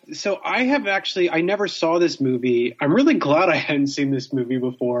never saw this movie. I'm really glad I hadn't seen this movie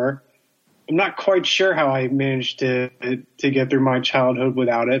before. I'm not quite sure how I managed to get through my childhood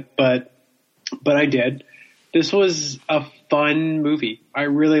without it, but I did. This was a fun movie. I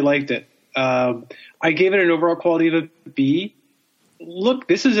really liked it. I gave it an overall quality of a B. Look,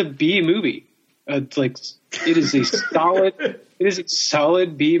 this is a B movie. It is a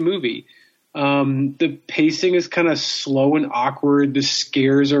solid B movie. The pacing is kind of slow and awkward. The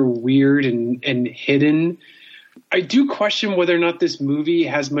scares are weird and hidden. I do question whether or not this movie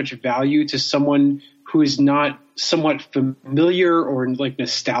has much value to someone who is not somewhat familiar or like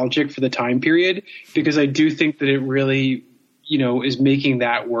nostalgic for the time period, because I do think that it really, is making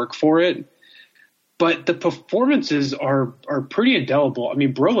that work for it. But the performances are pretty indelible. I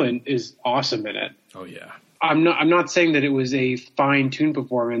mean, Brolin is awesome in it. Oh yeah. I'm not saying that it was a fine-tuned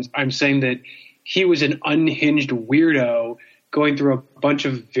performance. I'm saying that he was an unhinged weirdo going through a bunch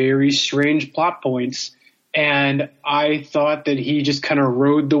of very strange plot points, and I thought that he just kind of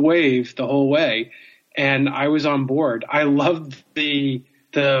rode the wave the whole way, and I was on board. I loved the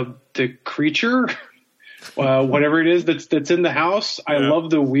creature, whatever it is that's in the house. I love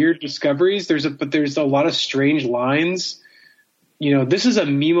the weird discoveries. There's a lot of strange lines. This is a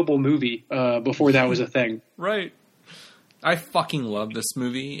memeable movie before that was a thing. Right. I fucking love this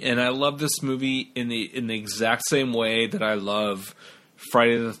movie, and I love this movie in the exact same way that I love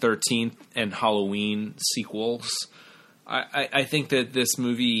Friday the 13th and Halloween sequels. I think that this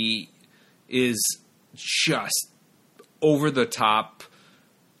movie is just over the top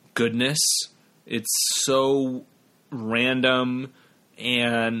goodness. It's so random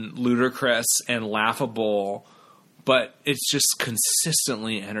and ludicrous and laughable, but it's just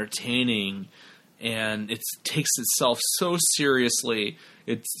consistently entertaining, and it takes itself so seriously.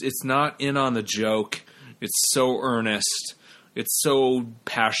 It's not in on the joke. It's so earnest. It's so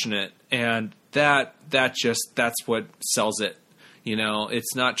passionate, and that's what sells it.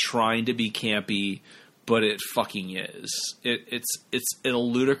 It's not trying to be campy, but it fucking is. It's a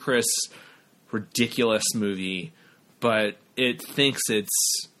ludicrous, ridiculous movie, but it thinks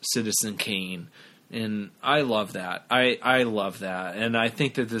it's Citizen Kane. And I love that. I love that. And I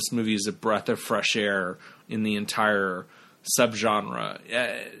think that this movie is a breath of fresh air in the entire subgenre.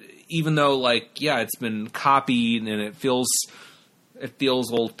 Even though, it's been copied and it feels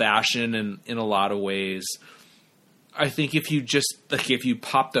old-fashioned in a lot of ways. I think if you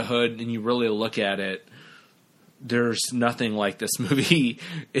pop the hood and you really look at it, there's nothing like this movie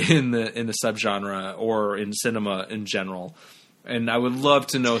in the subgenre or in cinema in general. And I would love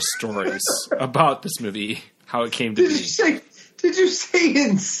to know stories about this movie, how it came to be. Did you say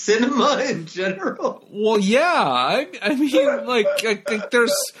in cinema in general? Well, yeah. I mean,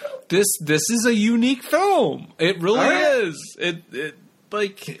 there's this is a unique film. It really is. It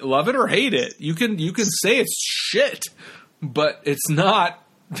love it or hate it. You can say it's shit, but it's not.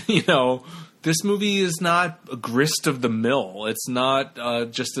 This movie is not a grist of the mill. It's not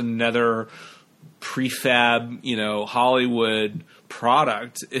just another prefab, Hollywood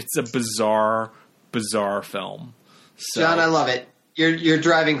product. It's a bizarre film. So, John, I love it. You're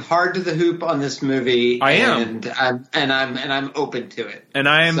driving hard to the hoop on this movie. I am, and I'm open to it. And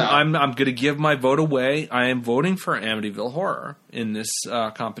I'm going to give my vote away. I am voting for Amityville Horror in this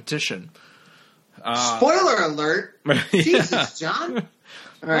competition. Spoiler alert! Jesus, John.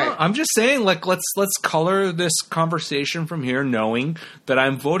 All right. Well, I'm just saying, like, let's color this conversation from here, knowing that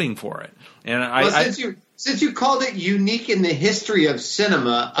I'm voting for it. And since you called it unique in the history of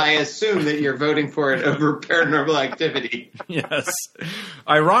cinema, I assume that you're voting for it over Paranormal Activity. Yes.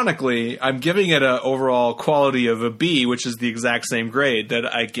 Ironically, I'm giving it an overall quality of a B, which is the exact same grade that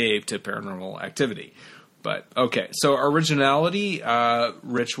I gave to Paranormal Activity. But, okay. So, originality,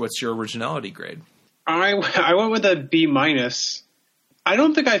 Rich, what's your originality grade? I went with a B-. I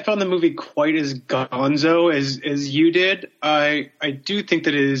don't think I found the movie quite as gonzo as you did. I do think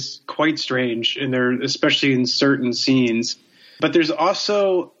that it is quite strange, especially in certain scenes. But there's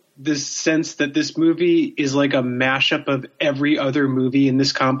also this sense that this movie is like a mashup of every other movie in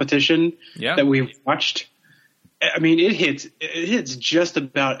this competition that we've watched. I mean, it hits just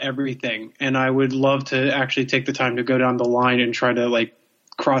about everything, and I would love to actually take the time to go down the line and try to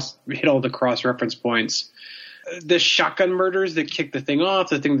hit all the cross-reference points. The shotgun murders that kick the thing off,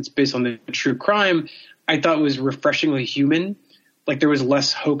 the thing that's based on the true crime, I thought was refreshingly human. Like, there was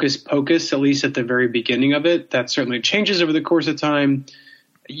less hocus pocus, at least at the very beginning of it. That certainly changes over the course of time.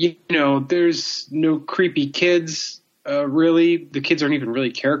 You know, there's no creepy kids, really. The kids aren't even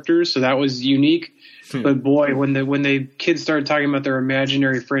really characters, so that was unique. But boy, when the kids started talking about their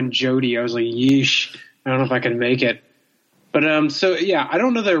imaginary friend Jody, I was like, yeesh, I don't know if I can make it. But so yeah, I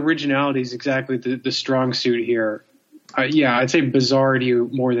don't know that originality is exactly the strong suit here. Yeah, I'd say bizarrety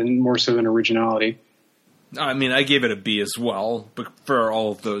more so than originality. I mean, I gave it a B as well, but for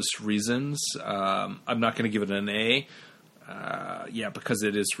all of those reasons. I'm not going to give it an A. Because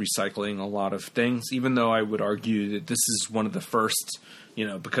it is recycling a lot of things, even though I would argue that this is one of the first,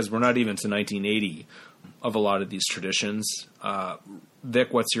 because we're not even to 1980 of a lot of these traditions.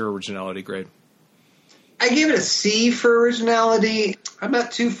 Vic, what's your originality grade? I gave it a C for originality. I'm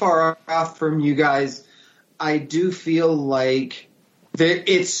not too far off from you guys. I do feel like there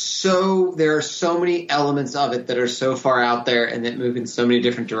are so many elements of it that are so far out there and that move in so many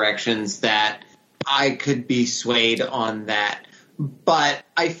different directions that I could be swayed on that. But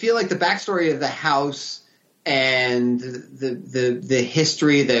I feel like the backstory of the house and the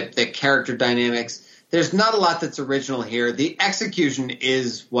history, the character dynamics, there's not a lot that's original here. The execution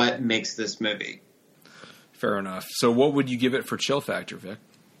is what makes this movie. Fair enough. So what would you give it for chill factor, Vic?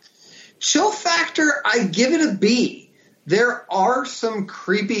 Chill factor, I give it a B. There are some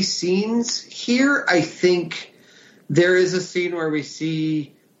creepy scenes here. I think there is a scene where we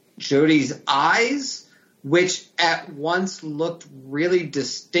see Jody's eyes, which at once looked really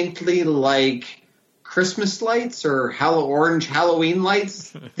distinctly like Christmas lights or orange Halloween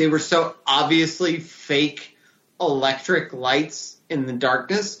lights. They were so obviously fake electric lights in the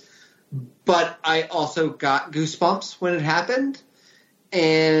darkness. But I also got goosebumps when it happened.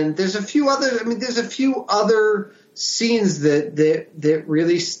 And there's a few other scenes that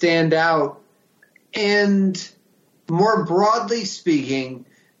really stand out. And more broadly speaking,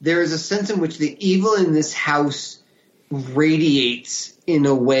 there is a sense in which the evil in this house radiates in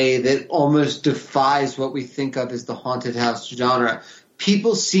a way that almost defies what we think of as the haunted house genre.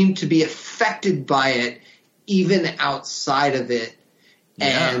 People seem to be affected by it even outside of it.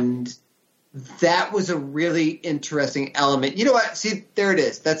 Yeah. And that was a really interesting element. You know what? See, there it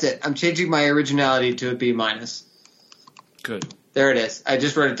is. That's it. I'm changing my originality to a B-. Good. There it is. I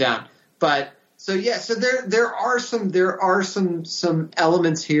just wrote it down. But so yeah, so there are some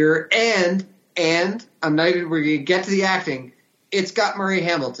elements here, and I'm not even. We're gonna get to the acting. It's got Murray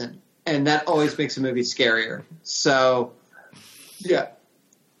Hamilton, and that always makes a movie scarier. So yeah.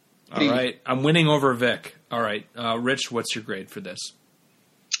 All right, I'm winning over Vic. All right, Rich, what's your grade for this?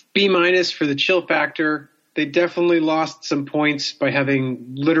 B- for the chill factor. They definitely lost some points by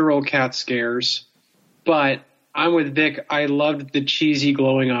having literal cat scares, but I'm with Vic. I loved the cheesy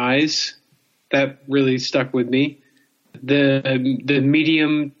glowing eyes. That really stuck with me. The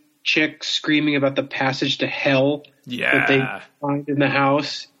medium chick screaming about the passage to hell that they find in the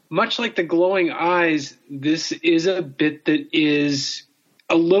house. Much like the glowing eyes, this is a bit that is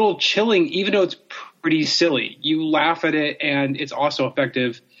a little chilling, even though it's pretty silly. You laugh at it, and it's also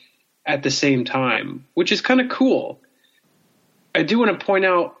effective at the same time, which is kind of cool. I do want to point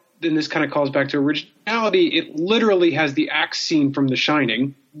out, and this kind of calls back to originality, it literally has the axe scene from The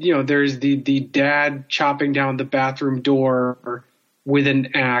Shining. There's the dad chopping down the bathroom door with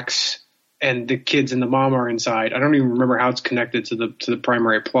an axe, and the kids and the mom are inside. I don't even remember how it's connected to the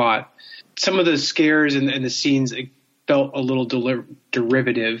primary plot. Some of the scares and the scenes, it felt a little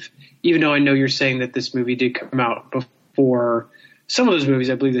derivative, even though I know you're saying that this movie did come out before some of those movies.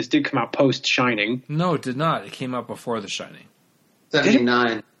 I believe this did come out post Shining. No, it did not. It came out before The Shining.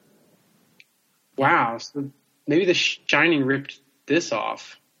 79. Wow. So maybe The Shining ripped this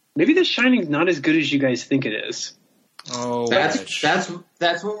off. Maybe The Shining's not as good as you guys think it is. Oh, that's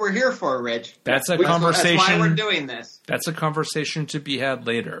what we're here for, Rich. That's a conversation. That's why we're doing this. That's a conversation to be had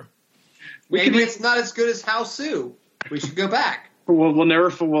later. Maybe it's not as good as Hao-Su. We should go back. We'll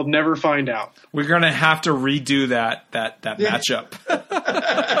never find out. We're gonna have to redo that matchup.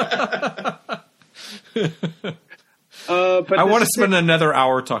 But I want to spend another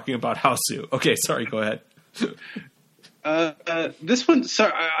hour talking about Hao-Su. Okay, sorry. Go ahead. This one,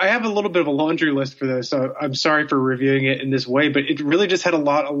 so I have a little bit of a laundry list for this. So I'm sorry for reviewing it in this way, but it really just had a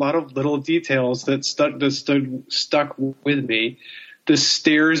lot of little details that stuck with me. The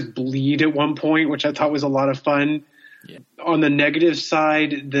stairs bleed at one point, which I thought was a lot of fun. Yeah. On the negative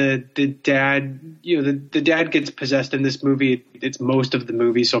side, the dad, the dad gets possessed in this movie. It's most of the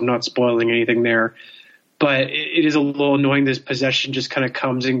movie, so I'm not spoiling anything there. But it is a little annoying. This possession just kind of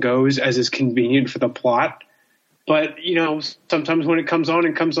comes and goes as is convenient for the plot. But sometimes when it comes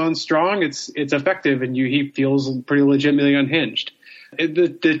on strong, it's effective, and he feels pretty legitimately unhinged.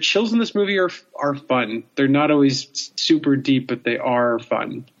 The chills in this movie are fun. They're not always super deep, but they are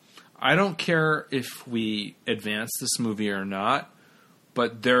fun. I don't care if we advance this movie or not,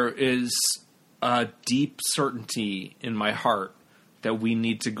 but there is a deep certainty in my heart that we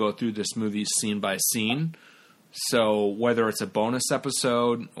need to go through this movie scene by scene. So whether it's a bonus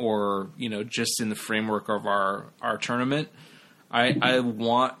episode or, just in the framework of our tournament, I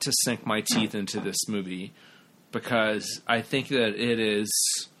want to sink my teeth into this movie because I think that it is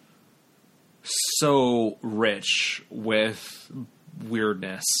so rich with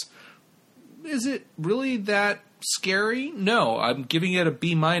weirdness. Is it really that scary? No, I'm giving it a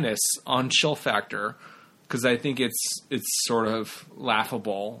B- on chill factor because I think it's sort of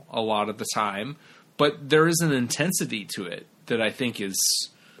laughable a lot of the time. But there is an intensity to it that I think is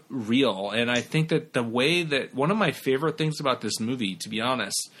real. And I think that the way that one of my favorite things about this movie, to be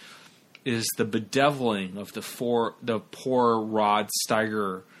honest, is the bedeviling of the poor Rod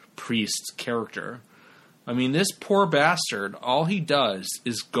Steiger priest character. I mean, this poor bastard, all he does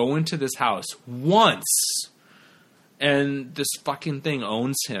is go into this house once, and this fucking thing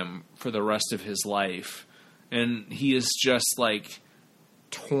owns him for the rest of his life. And he is just,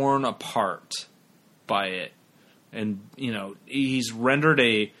 torn apart by it. And, he's rendered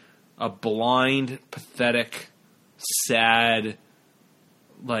a blind, pathetic, sad,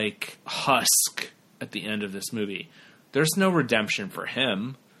 husk at the end of this movie. There's no redemption for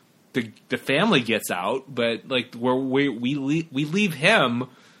him. The family gets out, but where we leave him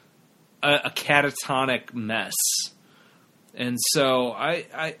a catatonic mess. And so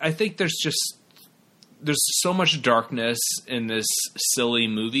I think there's so much darkness in this silly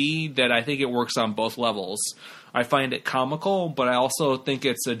movie that I think it works on both levels. I find it comical, but I also think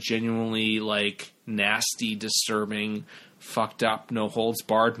it's a genuinely nasty, disturbing, fucked up, no holds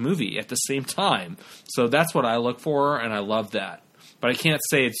barred movie at the same time. So that's what I look for, and I love that. But I can't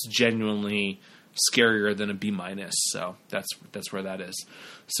say it's genuinely scarier than a B-. So that's where that is.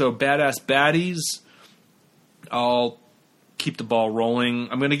 So Badass Baddies, I'll keep the ball rolling.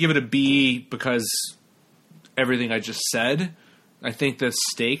 I'm going to give it a B because everything I just said. I think the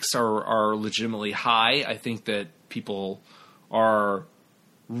stakes are legitimately high. I think that people are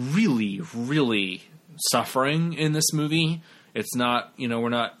really, really suffering in this movie. It's not, we're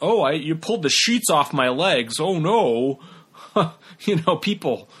not, you pulled the sheets off my legs. Oh no.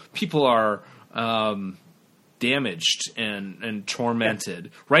 People are damaged and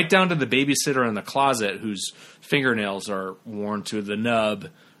tormented, right down to the babysitter in the closet whose fingernails are worn to the nub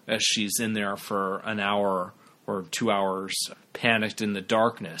as she's in there for an hour or 2 hours, panicked in the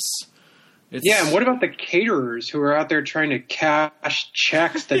darkness. And what about the caterers who are out there trying to cash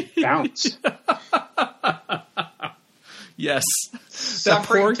checks that bounce? Yes.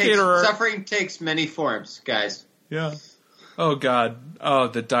 Suffering takes many forms, guys. Yeah. Oh, God. Oh,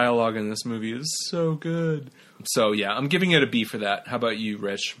 the dialogue in this movie is so good. So, yeah, I'm giving it a B for that. How about you,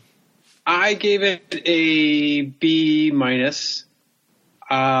 Rich? I gave it a B-.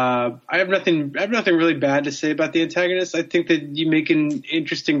 I have nothing really bad to say about the antagonist. I think that you make an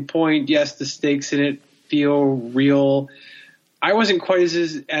interesting point. Yes, the stakes in it feel real. I wasn't quite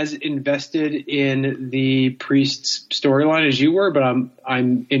as invested in the priest's storyline as you were, but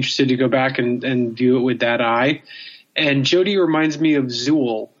I'm interested to go back and view it with that eye. And Jodie reminds me of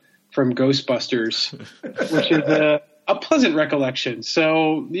Zool from Ghostbusters, which is a pleasant recollection.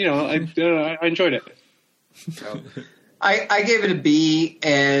 So, I enjoyed it. I gave it a B,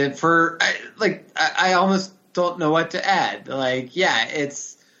 and I almost don't know what to add.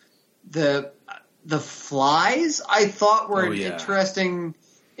 It's the flies I thought were an interesting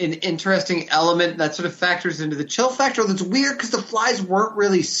an interesting element that sort of factors into the chill factor. That's weird because the flies weren't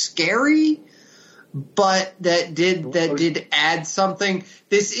really scary, but that did add something.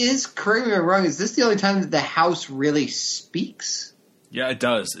 This is, correct me if I'm wrong, is this the only time that the house really speaks? Yeah, it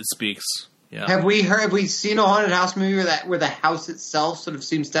does. It speaks. Yeah. Have we seen a haunted house movie where the house itself sort of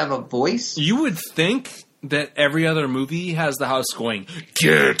seems to have a voice? You would think that every other movie has the house going,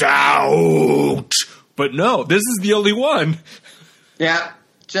 "Get out!" But no, this is the only one. Yeah,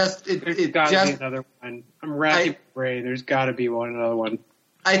 There's got to be another one. I'm racking my brain. There's got to be another one.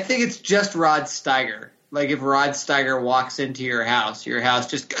 I think it's just Rod Steiger. Like if Rod Steiger walks into your house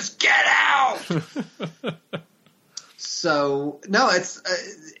just goes, "Get out!" So no, it's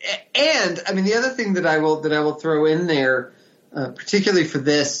and I mean the other thing that I will throw in there, particularly for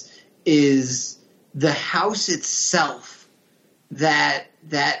this, is the house itself. That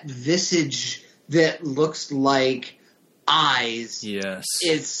visage that looks like eyes. Yes,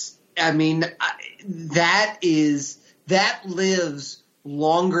 it's. I mean, that lives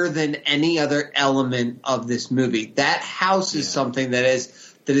longer than any other element of this movie. That house is something that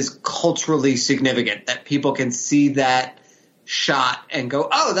is culturally significant, that people can see that shot and go,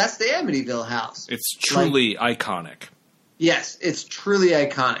 "Oh, that's the Amityville house." It's truly iconic. Yes, it's truly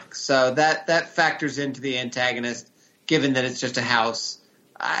iconic. So that factors into the antagonist, given that it's just a house.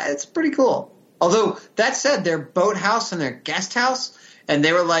 It's pretty cool. Although, that said, their boathouse and their guest house, and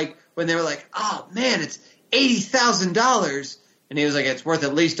they were like, "Oh man, it's $80,000," and he was like, "It's worth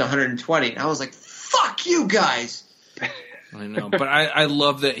at least $120,000." And I was like, "Fuck you guys." I know, but I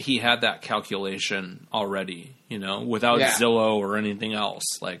love that he had that calculation already, without Zillow or anything else.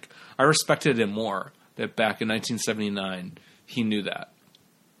 Like, I respected him more that back in 1979 he knew that.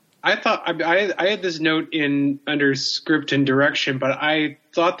 I thought I had this note under script and direction, but I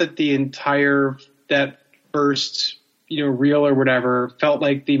thought that that first reel or whatever felt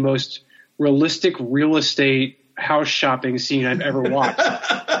like the most realistic real estate house shopping scene I've ever watched.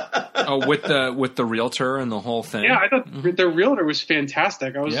 Oh, with the realtor and the whole thing. Yeah, I thought the realtor was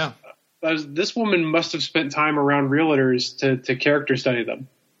fantastic. This woman must have spent time around realtors to character study them.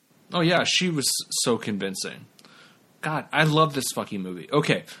 Oh yeah, she was so convincing. God, I love this fucking movie.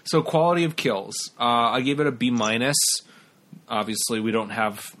 Okay, so quality of kills. I gave it a B-. Obviously, we don't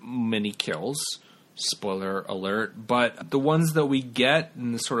have many kills. Spoiler alert. But the ones that we get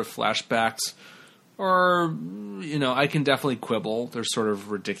in the sort of flashbacks are, I can definitely quibble. They're sort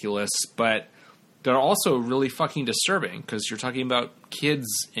of ridiculous, but they're also really fucking disturbing because you're talking about kids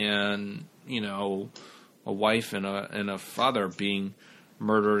and, a wife and a father being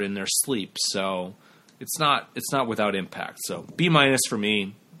murdered in their sleep. So it's not without impact. So B- for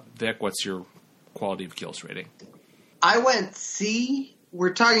me. Vic, what's your quality of kills rating? I went C.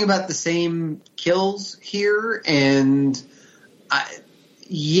 We're talking about the same kills here, and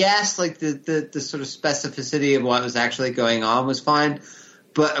yes, like the sort of specificity of what was actually going on was fine,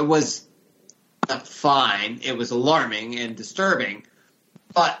 but it was not fine. It was alarming and disturbing,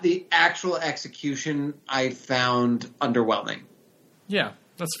 but the actual execution I found underwhelming. Yeah,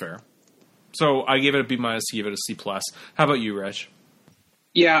 that's fair. So I gave it a B-, you gave it a C+. How about you, Reg?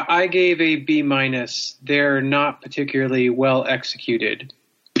 Yeah, I gave a B-. They're not particularly well executed.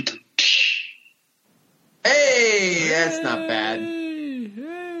 Hey, that's not bad.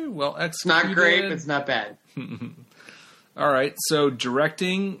 Hey, well executed. It's not great, but it's not bad. All right, so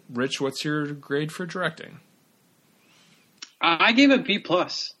directing. Rich, what's your grade for directing? I gave it B+.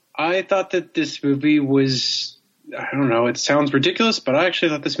 I thought that this movie was, I don't know, it sounds ridiculous, but I actually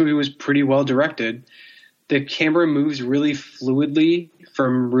thought this movie was pretty well directed. The camera moves really fluidly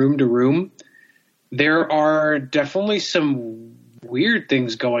from room to room. There are definitely some weird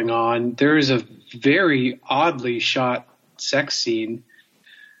things going on. There is a very oddly shot sex scene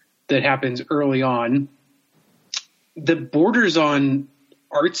that happens early on. The borders on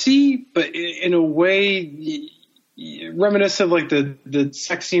artsy, but in a way reminiscent of like the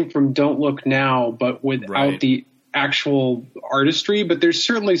sex scene from Don't Look Now, but without the actual artistry. But there's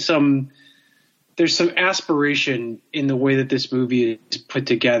certainly there's some aspiration in the way that this movie is put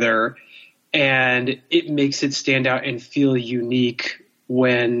together, and it makes it stand out and feel unique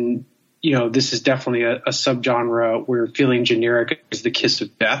when, this is definitely a subgenre where feeling generic is the kiss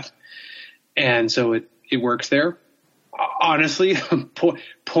of death. And so it works there. Honestly,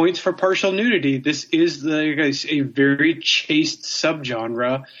 points for partial nudity. This is a very chaste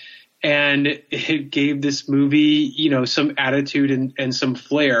subgenre, and it gave this movie, some attitude and some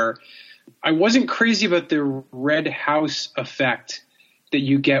flair. I wasn't crazy about the red house effect that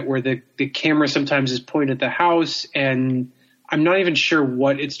you get where the camera sometimes is pointed at the house, and I'm not even sure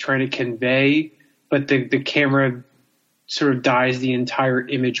what it's trying to convey, but the camera sort of dyes the entire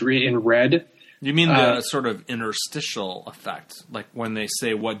image in red. You mean the sort of interstitial effect, like when they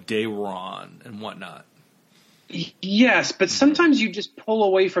say what day we're on and whatnot? Yes, but sometimes you just pull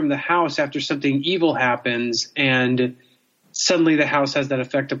away from the house after something evil happens, and suddenly the house has that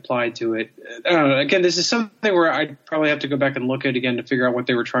effect applied to it. I don't know. Again, this is something where I'd probably have to go back and look at it again to figure out what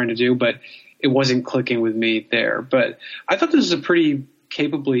they were trying to do, but it wasn't clicking with me there. But I thought this was a pretty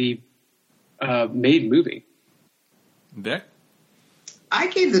capably made movie. Vic? I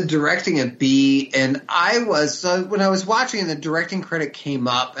gave the directing a B, and when I was watching and the directing credit came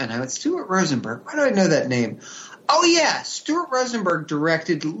up, and I went, Stuart Rosenberg, why do I know that name? Oh yeah, Stuart Rosenberg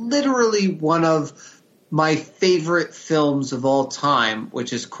directed literally one of my favorite films of all time,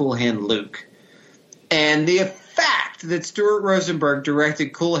 which is Cool Hand Luke. And the fact that Stuart Rosenberg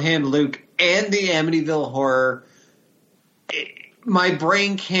directed Cool Hand Luke and the Amityville Horror, my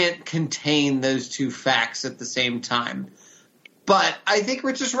brain can't contain those two facts at the same time. But I think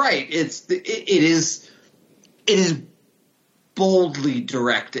Rich is right. It is boldly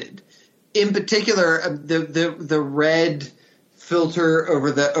directed. In particular, the red filter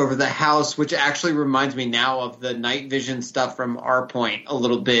over the house, which actually reminds me now of the night vision stuff from Our Point a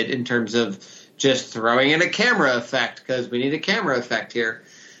little bit in terms of just throwing in a camera effect because we need a camera effect here.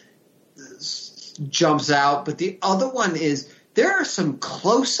 Jumps out, but the other one is there are some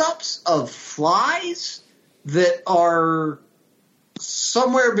close-ups of flies that are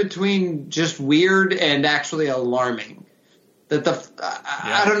somewhere between just weird and actually alarming. That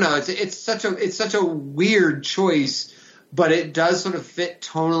I don't know. It's such a weird choice, but it does sort of fit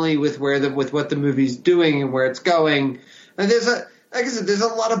tonally with with what the movie's doing and where it's going. And like I said, there's a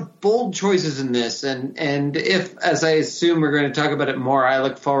lot of bold choices in this, and if, as I assume we're going to talk about it more, I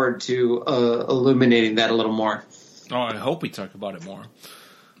look forward to illuminating that a little more. Oh, I hope we talk about it more.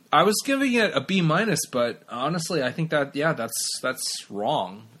 I was giving it a B-, but honestly, I think that that's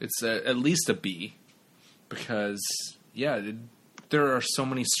wrong. It's at least a B, because there are so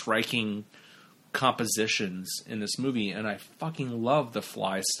many striking compositions in this movie, and I fucking love the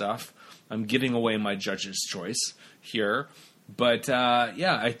fly stuff. I'm giving away my judge's choice here, but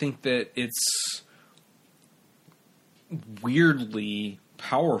I think that it's weirdly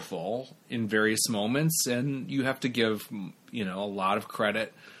powerful in various moments, and you have to give a lot of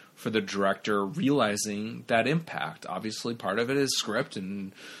credit for the director realizing that impact. Obviously, part of it is script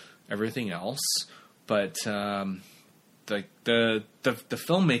and everything else, but the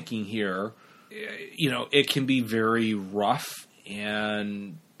filmmaking here, it can be very rough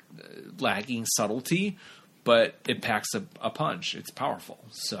and lacking subtlety, but it packs a punch. It's powerful.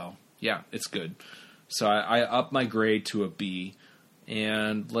 So yeah, it's good. So I up my grade to a B,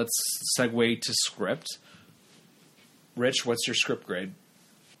 and let's segue to script. Rich, what's your script grade?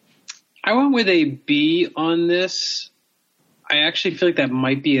 I went with a B on this. I actually feel like that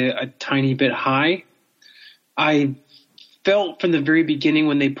might be a tiny bit high. I felt from the very beginning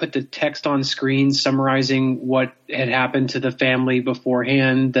when they put the text on screen summarizing what had happened to the family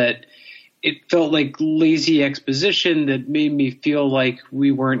beforehand that it felt like lazy exposition that made me feel like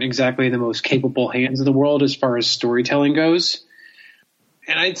we weren't exactly in the most capable hands of the world as far as storytelling goes.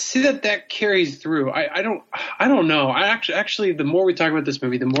 And I'd say that carries through. I don't know. I actually, the more we talk about this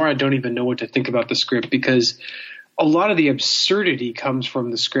movie, the more I don't even know what to think about the script, because a lot of the absurdity comes from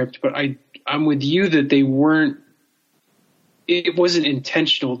the script. But I'm with you that it wasn't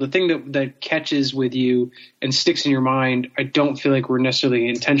intentional. The thing that catches with you and sticks in your mind, I don't feel like were necessarily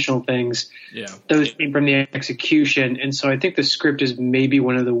intentional things. Yeah. Those came from the execution. And so I think the script is maybe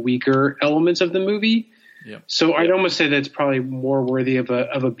one of the weaker elements of the movie. Yep. So I'd almost say that's probably more worthy of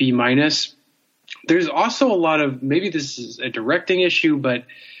a B-. There's also a lot of, maybe this is a directing issue, but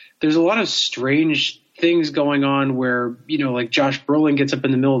there's a lot of strange things going on where, like Josh Brolin gets up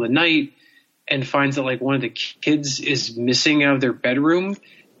in the middle of the night and finds that like one of the kids is missing out of their bedroom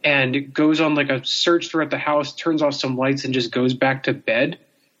and goes on like a search throughout the house, turns off some lights and just goes back to bed.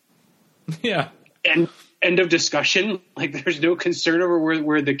 Yeah. And end of discussion. Like there's no concern over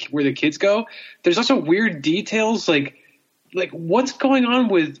where the kids go. There's also weird details like what's going on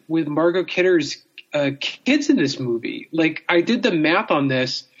with Margot Kidder's kids in this movie. Like I did the math on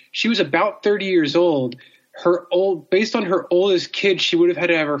this. She was about 30 years old. Based on her oldest kid, she would have had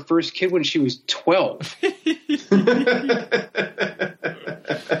to have her first kid when she was 12.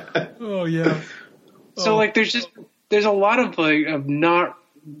 Oh yeah. So like there's a lot of not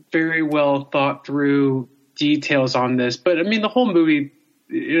very well thought through details on this, but I mean the whole movie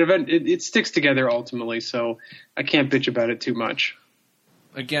it sticks together ultimately, so I can't bitch about it too much.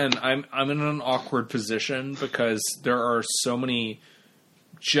 Again, I'm in an awkward position because there are so many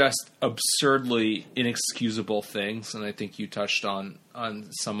just absurdly inexcusable things, and I think you touched on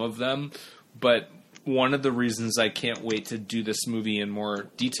some of them. But one of the reasons I can't wait to do this movie in more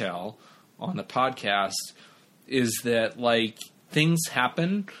detail on the podcast is that, like, things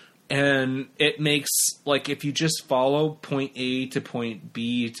happen, and it makes, like, if you just follow point A to point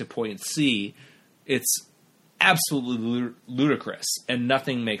B to point C, it's absolutely ludicrous, and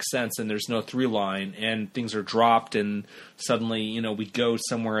nothing makes sense, and there's no through line, and things are dropped, and suddenly, you know, we go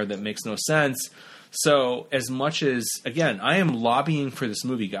somewhere that makes no sense. So as much as, again, I am lobbying for this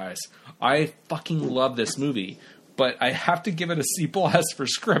movie, guys. I fucking love this movie, but I have to give it a C+ for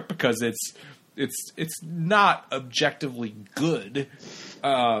script because it's not objectively good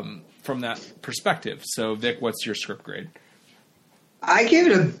from that perspective. So Vic, what's your script grade? I gave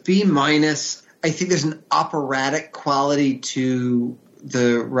it a B-. I think there's an operatic quality to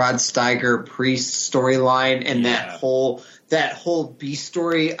the Rod Steiger priest storyline, and that whole B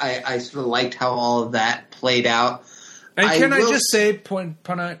story. I sort of liked how all of that played out. And can I just say, point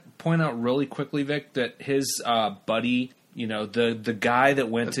out really quickly, Vic, that his buddy, you know, the guy that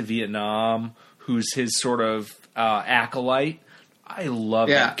went to Vietnam, who's his sort of acolyte, I love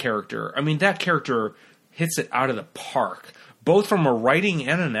that character. I mean, that character hits it out of the park, both from a writing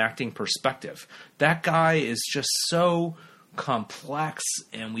and an acting perspective. That guy is just so complex,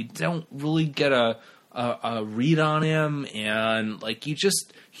 and we don't really get a read on him, and like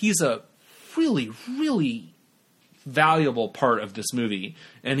he's a really, really valuable part of this movie,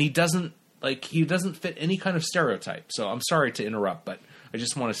 and he doesn't fit any kind of stereotype. So I'm sorry to interrupt, but I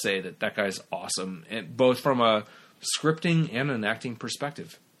just want to say that guy's awesome, and both from a scripting and an acting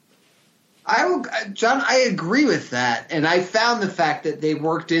perspective. John, I agree with that, and I found the fact that they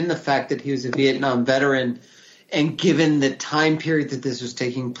worked in the fact that he was a Vietnam veteran, and given the time period that this was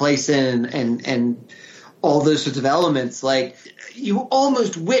taking place in, and all those sorts of elements, like, you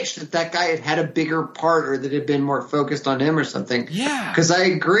almost wish that guy had a bigger part, or that had been more focused on him or something. Yeah, because I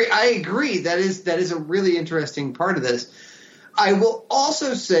agree. That is a really interesting part of this. I will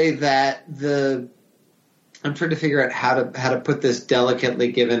also say that I'm trying to figure out how to put this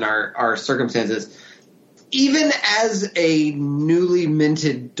delicately given our circumstances. Even as a newly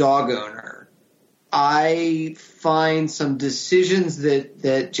minted dog owner, I find some decisions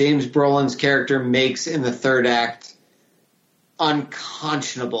that James Brolin's character makes in the third act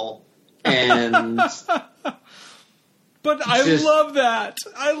unconscionable. And but I love that.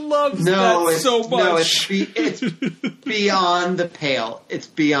 I love that so much. No, it's beyond the pale. It's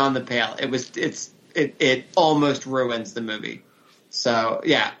beyond the pale. It almost ruins the movie. So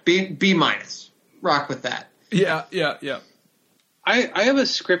yeah, B-. Rock with that. Yeah. I have a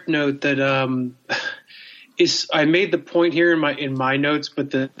script note that I made the point here in my notes,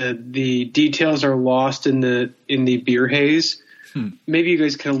 but the details are lost in the beer haze. Maybe you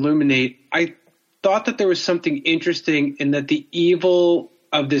guys can illuminate. I thought that there was something interesting in that the evil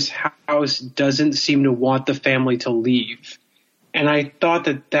of this house doesn't seem to want the family to leave, and I thought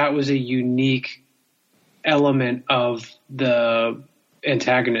that was a unique element of the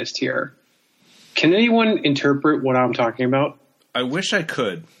antagonist here. Can anyone interpret what I'm talking about? I wish I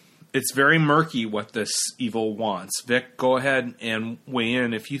could. It's very murky what this evil wants. Vic, go ahead and weigh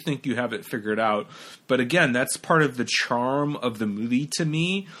in if you think you have it figured out. But again, that's part of the charm of the movie to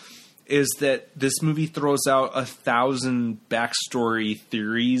me, is that this movie throws out 1,000 backstory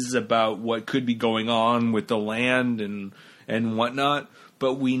theories about what could be going on with the land and whatnot,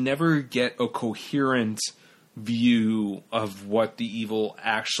 but we never get a coherent view of what the evil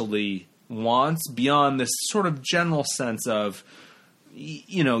actually wants beyond this sort of general sense of,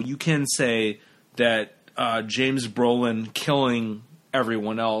 you know, you can say that James Brolin killing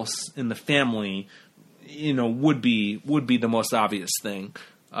everyone else in the family, you know, would be the most obvious thing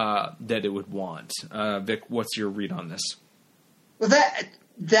that it would want. Vic, what's your read on this? Well,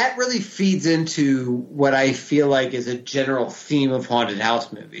 that really feeds into what I feel like is a general theme of haunted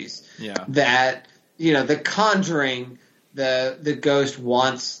house movies. Yeah. That, you know, The Conjuring, the ghost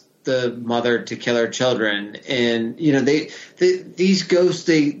wants the mother to kill her children, and you know these ghosts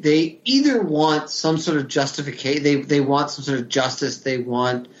they either want some sort of justification, they want some sort of justice, they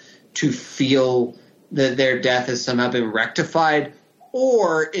want to feel that their death has somehow been rectified,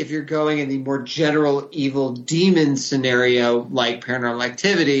 or if you're going in the more general evil demon scenario like Paranormal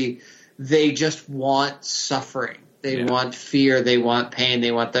Activity, they just want suffering. They want fear, they want pain,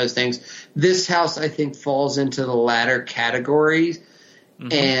 they want those things. This house, I think, falls into the latter categories.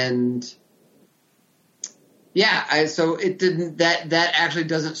 Mm-hmm. And yeah, so it didn't. That actually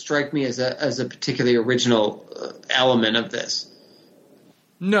doesn't strike me as a particularly original element of this.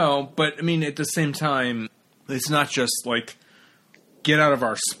 No, but I mean, at the same time, it's not just like get out of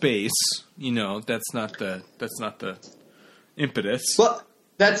our space. That's not the impetus. Well,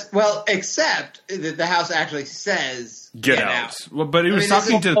 except that the house actually says get out. Well, but it was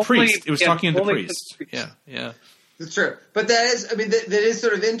talking to the priest. It was talking to the priest. Yeah. That's true. But that is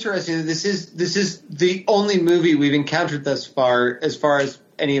sort of interesting. This is the only movie we've encountered thus far as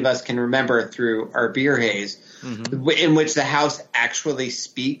any of us can remember through our beer haze, in which the house actually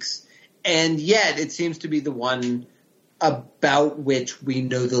speaks, and yet it seems to be the one about which we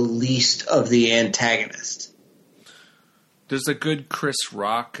know the least of the antagonist. There's a good Chris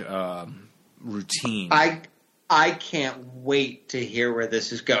Rock routine. I can't wait to hear where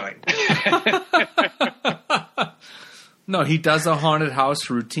this is going. No, he does a haunted house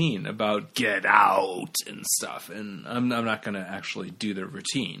routine about get out and stuff, and I'm not going to actually do the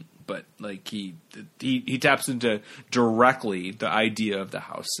routine, but like he taps into directly the idea of the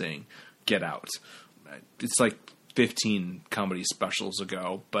house saying get out. It's like 15 comedy specials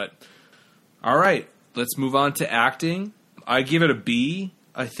ago, but all right, let's move on to acting. I give it a B.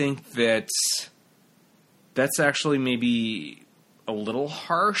 I think that's actually maybe a little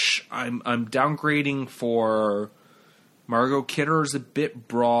harsh. I'm downgrading for Margot Kidder is a bit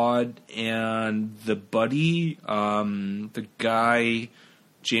broad, and the buddy, the guy,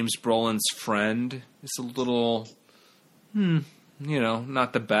 James Brolin's friend, is a little,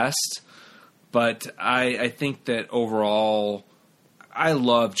 not the best. But I think that overall, I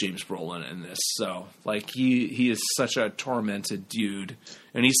love James Brolin in this. So, like, he is such a tormented dude,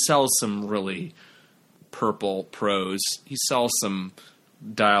 and he sells some really purple prose. He sells some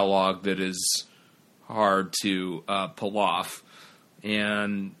dialogue that is hard to pull off.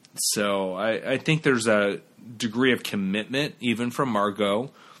 And so I think there's a degree of commitment, even from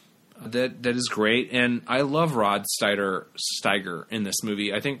Margot, that is great. And I love Rod Steiger in this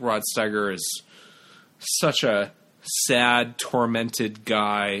movie. I think Rod Steiger is such a sad, tormented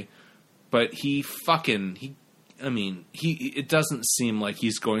guy, but it doesn't seem like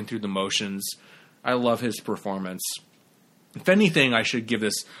he's going through the motions. I love his performance. If anything, I should give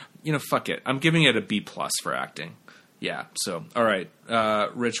this, fuck it. I'm giving it a B+ for acting. Yeah. So, all right.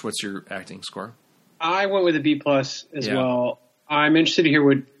 Rich, what's your acting score? I went with a B+ as well. I'm interested to hear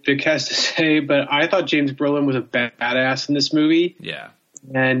what Vic has to say, but I thought James Brolin was a badass in this movie. Yeah.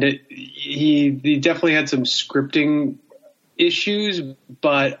 And he definitely had some scripting issues,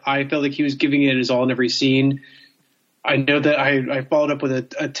 but I felt like he was giving it his all in every scene. I know that I followed up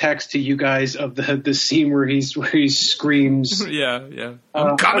with a text to you guys of the scene where he screams. Yeah.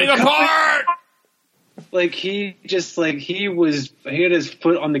 I'm coming apart! Like he had his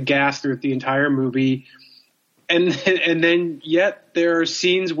foot on the gas through the entire movie. And then yet there are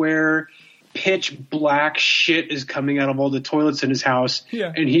scenes where pitch black shit is coming out of all the toilets in his house.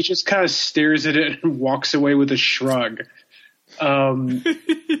 Yeah. And he just kind of stares at it and walks away with a shrug.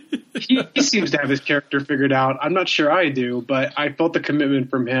 He seems to have his character figured out. I'm not sure I do, but I felt the commitment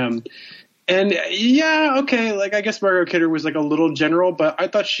from him. And yeah, okay, like I guess Margot Kidder was like a little general, but I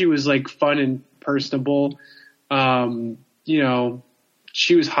thought she was like fun and personable. She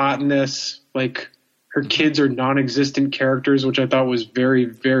was hot in this. Like her kids are non-existent characters, which I thought was very,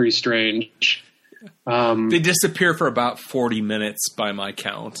 very strange. They disappear for about 40 minutes by my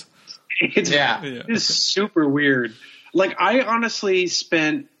count. It's super weird. Like, I honestly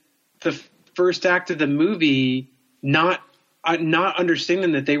spent the first act of the movie not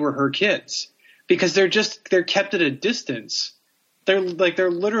understanding that they were her kids, because they're kept at a distance. They're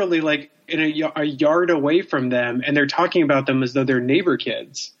literally like in a yard away from them, and they're talking about them as though they're neighbor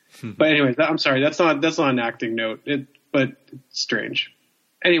kids. But anyways, I'm sorry, that's not an acting note. But it's strange.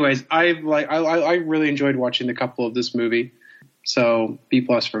 Anyways, I really enjoyed watching the couple of this movie, so B+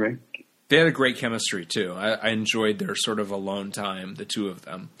 for me. They had a great chemistry too. I enjoyed their sort of alone time, the two of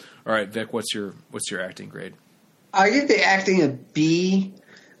them. All right, Vic, what's your acting grade? I give the acting a B.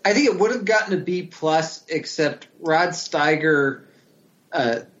 I think it would have gotten a B+, except Rod Steiger,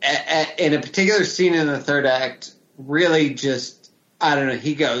 in a particular scene in the third act, really just, I don't know,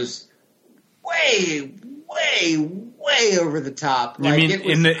 he goes way, way, way over the top. You mean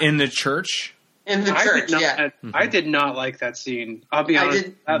in the church? In the church, I did not like that scene. I'll be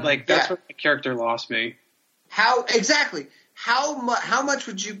honest. That's where the character lost me. How much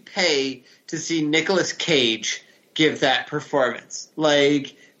would you pay to see Nicolas Cage give that performance?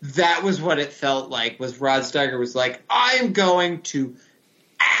 Like, that was what it felt like. Was Rod Steiger was like, I'm going to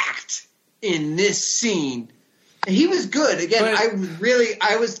act in this scene. And he was good. Again,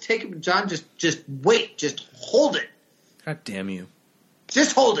 I was taking John. Just wait. Just hold it. God damn you.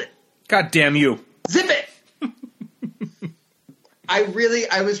 Just hold it. God damn you. Zip it.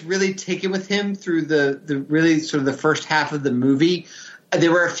 I was really taken with him through the really sort of the first half of the movie.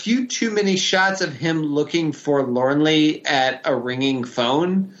 There were a few too many shots of him looking forlornly at a ringing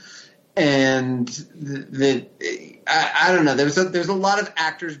phone, and I don't know. There's a lot of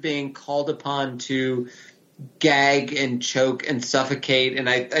actors being called upon to gag and choke and suffocate, and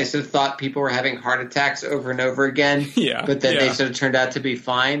I sort of thought people were having heart attacks over and over again. Yeah, but then they sort of turned out to be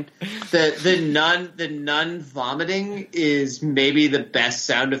fine. The nun vomiting is maybe the best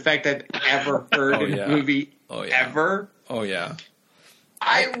sound effect I've ever heard in a movie ever. Oh yeah.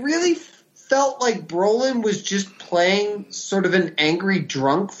 I really felt like Brolin was just playing sort of an angry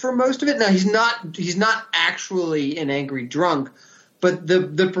drunk for most of it. Now he's not actually an angry drunk, but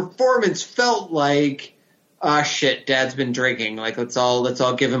the performance felt like, shit, Dad's been drinking. Like let's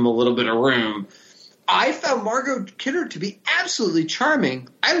all give him a little bit of room. I found Margot Kidder to be absolutely charming.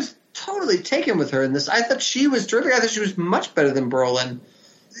 I was totally taken with her in this. I thought she was terrific. I thought she was much better than Brolin.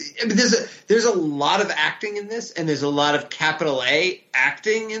 I mean, there's a lot of acting in this, and there's a lot of capital A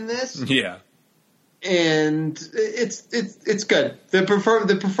acting in this. Yeah, and it's good. The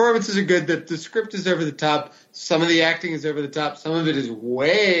performances are good. The script is over the top. Some of the acting is over the top. Some of it is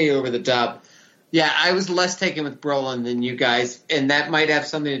way over the top. Yeah, I was less taken with Brolin than you guys, and that might have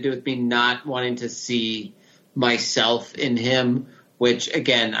something to do with me not wanting to see myself in him, which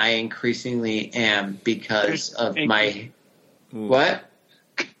again I increasingly am because of my what.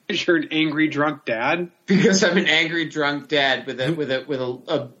 You're an angry drunk dad? Because I'm an angry drunk dad with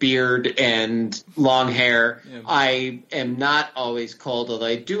a beard and long hair. Yeah. I am not always cold, although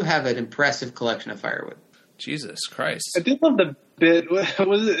I do have an impressive collection of firewood. Jesus Christ! I did love the bit.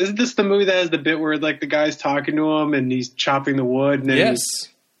 Is this the movie that has the bit where like the guy's talking to him and he's chopping the wood? And then yes.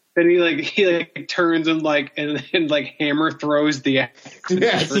 Then he turns and hammer throws the axe.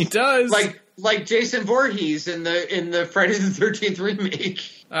 Yes, he does. Like Jason Voorhees in the Friday the 13th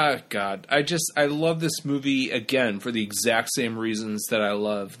remake. Oh, God. I love this movie, again, for the exact same reasons that I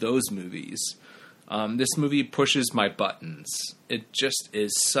love those movies. This movie pushes my buttons. It just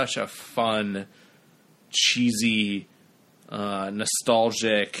is such a fun, cheesy,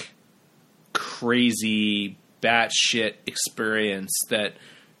 nostalgic, crazy, batshit experience that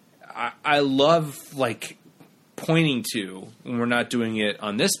I love, like, pointing to when we're not doing it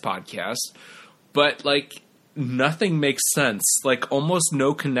on this podcast, but, like, nothing makes sense. Like, almost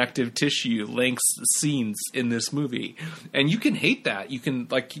no connective tissue links scenes in this movie. And you can hate that. You can,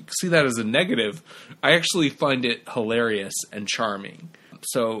 like, see that as a negative. I actually find it hilarious and charming.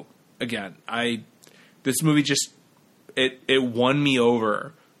 So, again, this movie just, it won me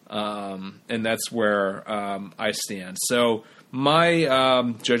over. And that's where I stand. So,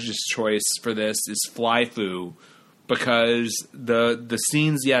 my judge's choice for this is Fly Fu. Because the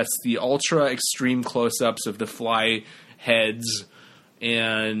scenes, yes, the ultra extreme close-ups of the fly heads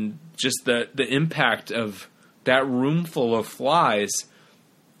and just the impact of that room full of flies,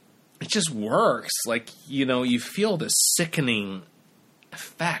 it just works. Like, you know, you feel the sickening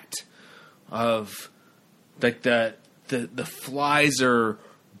effect of like the flies are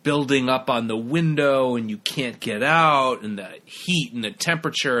building up on the window and you can't get out, and the heat and the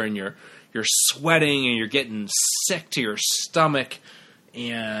temperature, and you're sweating and you're getting sick to your stomach,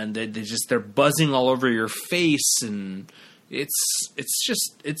 and they're buzzing all over your face, and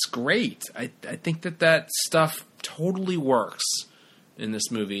it's great. I think that stuff totally works in this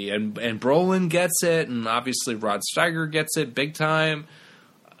movie, and Brolin gets it, and obviously Rod Steiger gets it big time.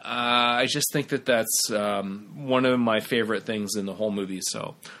 I just think that's one of my favorite things in the whole movie,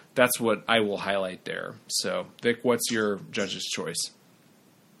 so that's what I will highlight there. So, Vic, what's your judge's choice?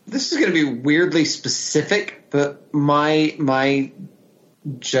 This is going to be weirdly specific, but my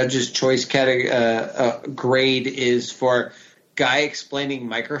judge's choice grade is for guy explaining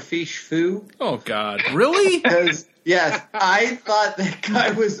microfiche foo. Oh, God. Really? Because, yes, I thought that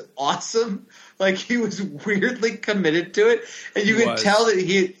guy was awesome. Like, he was weirdly committed to it. And you could tell that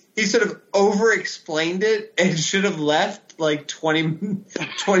he sort of over-explained it and should have left like 20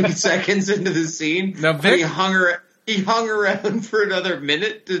 seconds into the scene. Now, Vic, he hung around for another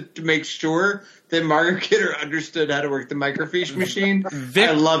minute to make sure that Margot Kidder understood how to work the microfiche machine. Vic,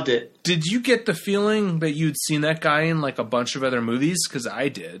 I loved it. Did you get the feeling that you'd seen that guy in like a bunch of other movies? Because I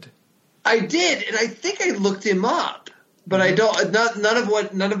did. I did, and I think I looked him up, but I don't. None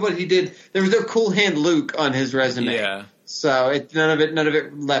of what he did. There was no Cool Hand Luke on his resume. Yeah. So none of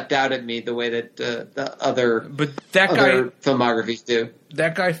it leapt out at me the way that the other filmographies do.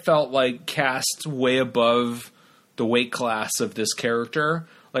 That guy felt like cast way above the weight class of this character.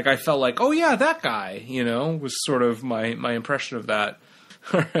 Like, I felt like, oh yeah, that guy, was sort of my impression of that.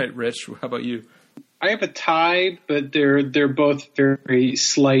 All right, Rich, how about you? a tie, but they're both very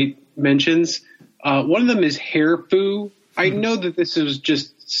slight mentions. One of them is hair foo. I know that this is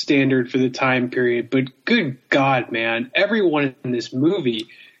just standard for the time period, but good God, man, everyone in this movie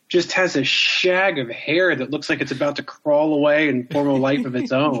just has a shag of hair that looks like it's about to crawl away and form a life of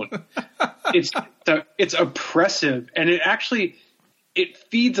its own. It's oppressive, and it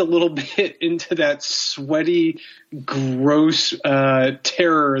feeds a little bit into that sweaty, gross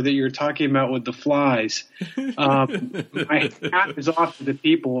terror that you're talking about with the flies. My hat is off to the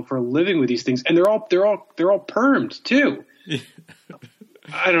people for living with these things, and they're all permed too.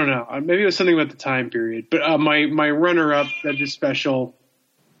 I don't know. Maybe it was something about the time period. But my runner-up that is special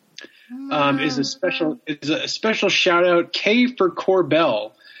is a special shout out. K for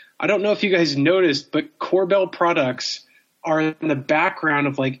Corbel. I don't know if you guys noticed, but Corbel products are in the background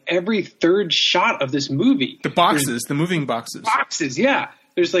of like every third shot of this movie. The moving boxes. Boxes, yeah.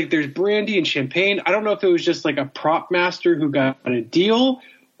 There's brandy and champagne. I don't know if it was just like a prop master who got a deal,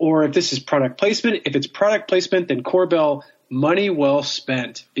 or if this is product placement. If it's product placement, then Corbel, money well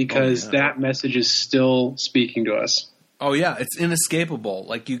spent, because that message is still speaking to us. Oh yeah, it's inescapable.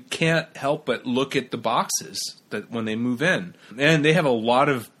 Like, you can't help but look at the boxes that when they move in, and they have a lot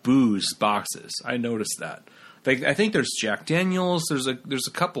of booze boxes. I noticed that. I think there's Jack Daniels. There's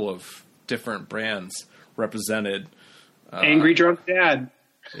a couple of different brands represented. Angry Drunk Dad.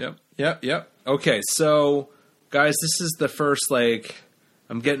 Yep. Okay, so guys, this is the first.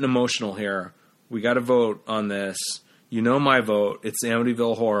 I'm getting emotional here. We got to vote on this. You know my vote. It's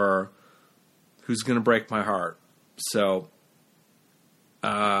Amityville Horror. Who's going to break my heart? So,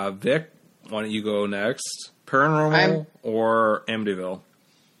 Vic, why don't you go next? Paranormal or Amityville?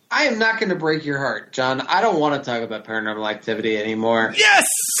 I am not going to break your heart, John. I don't want to talk about Paranormal Activity anymore. Yes!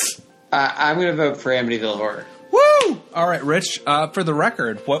 I'm going to vote for Amityville Horror. Woo! All right, Rich, for the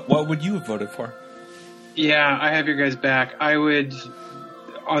record, what would you have voted for? Yeah, I have your guys back. I would,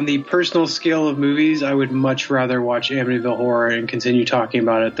 on the personal scale of movies, I would much rather watch Amityville Horror and continue talking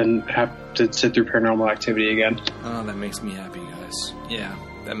about it than have to sit through Paranormal Activity again. Oh, that makes me happy, guys. Yeah,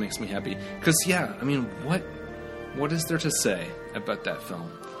 that makes me happy. Because, what is there to say about that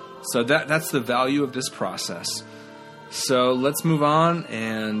film? So that's the value of this process. So let's move on,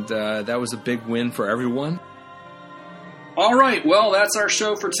 and that was a big win for everyone. All right, well, that's our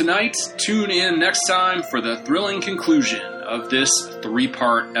show for tonight. Tune in next time for the thrilling conclusion of this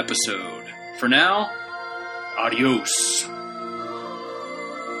 3-part episode. For now, adios.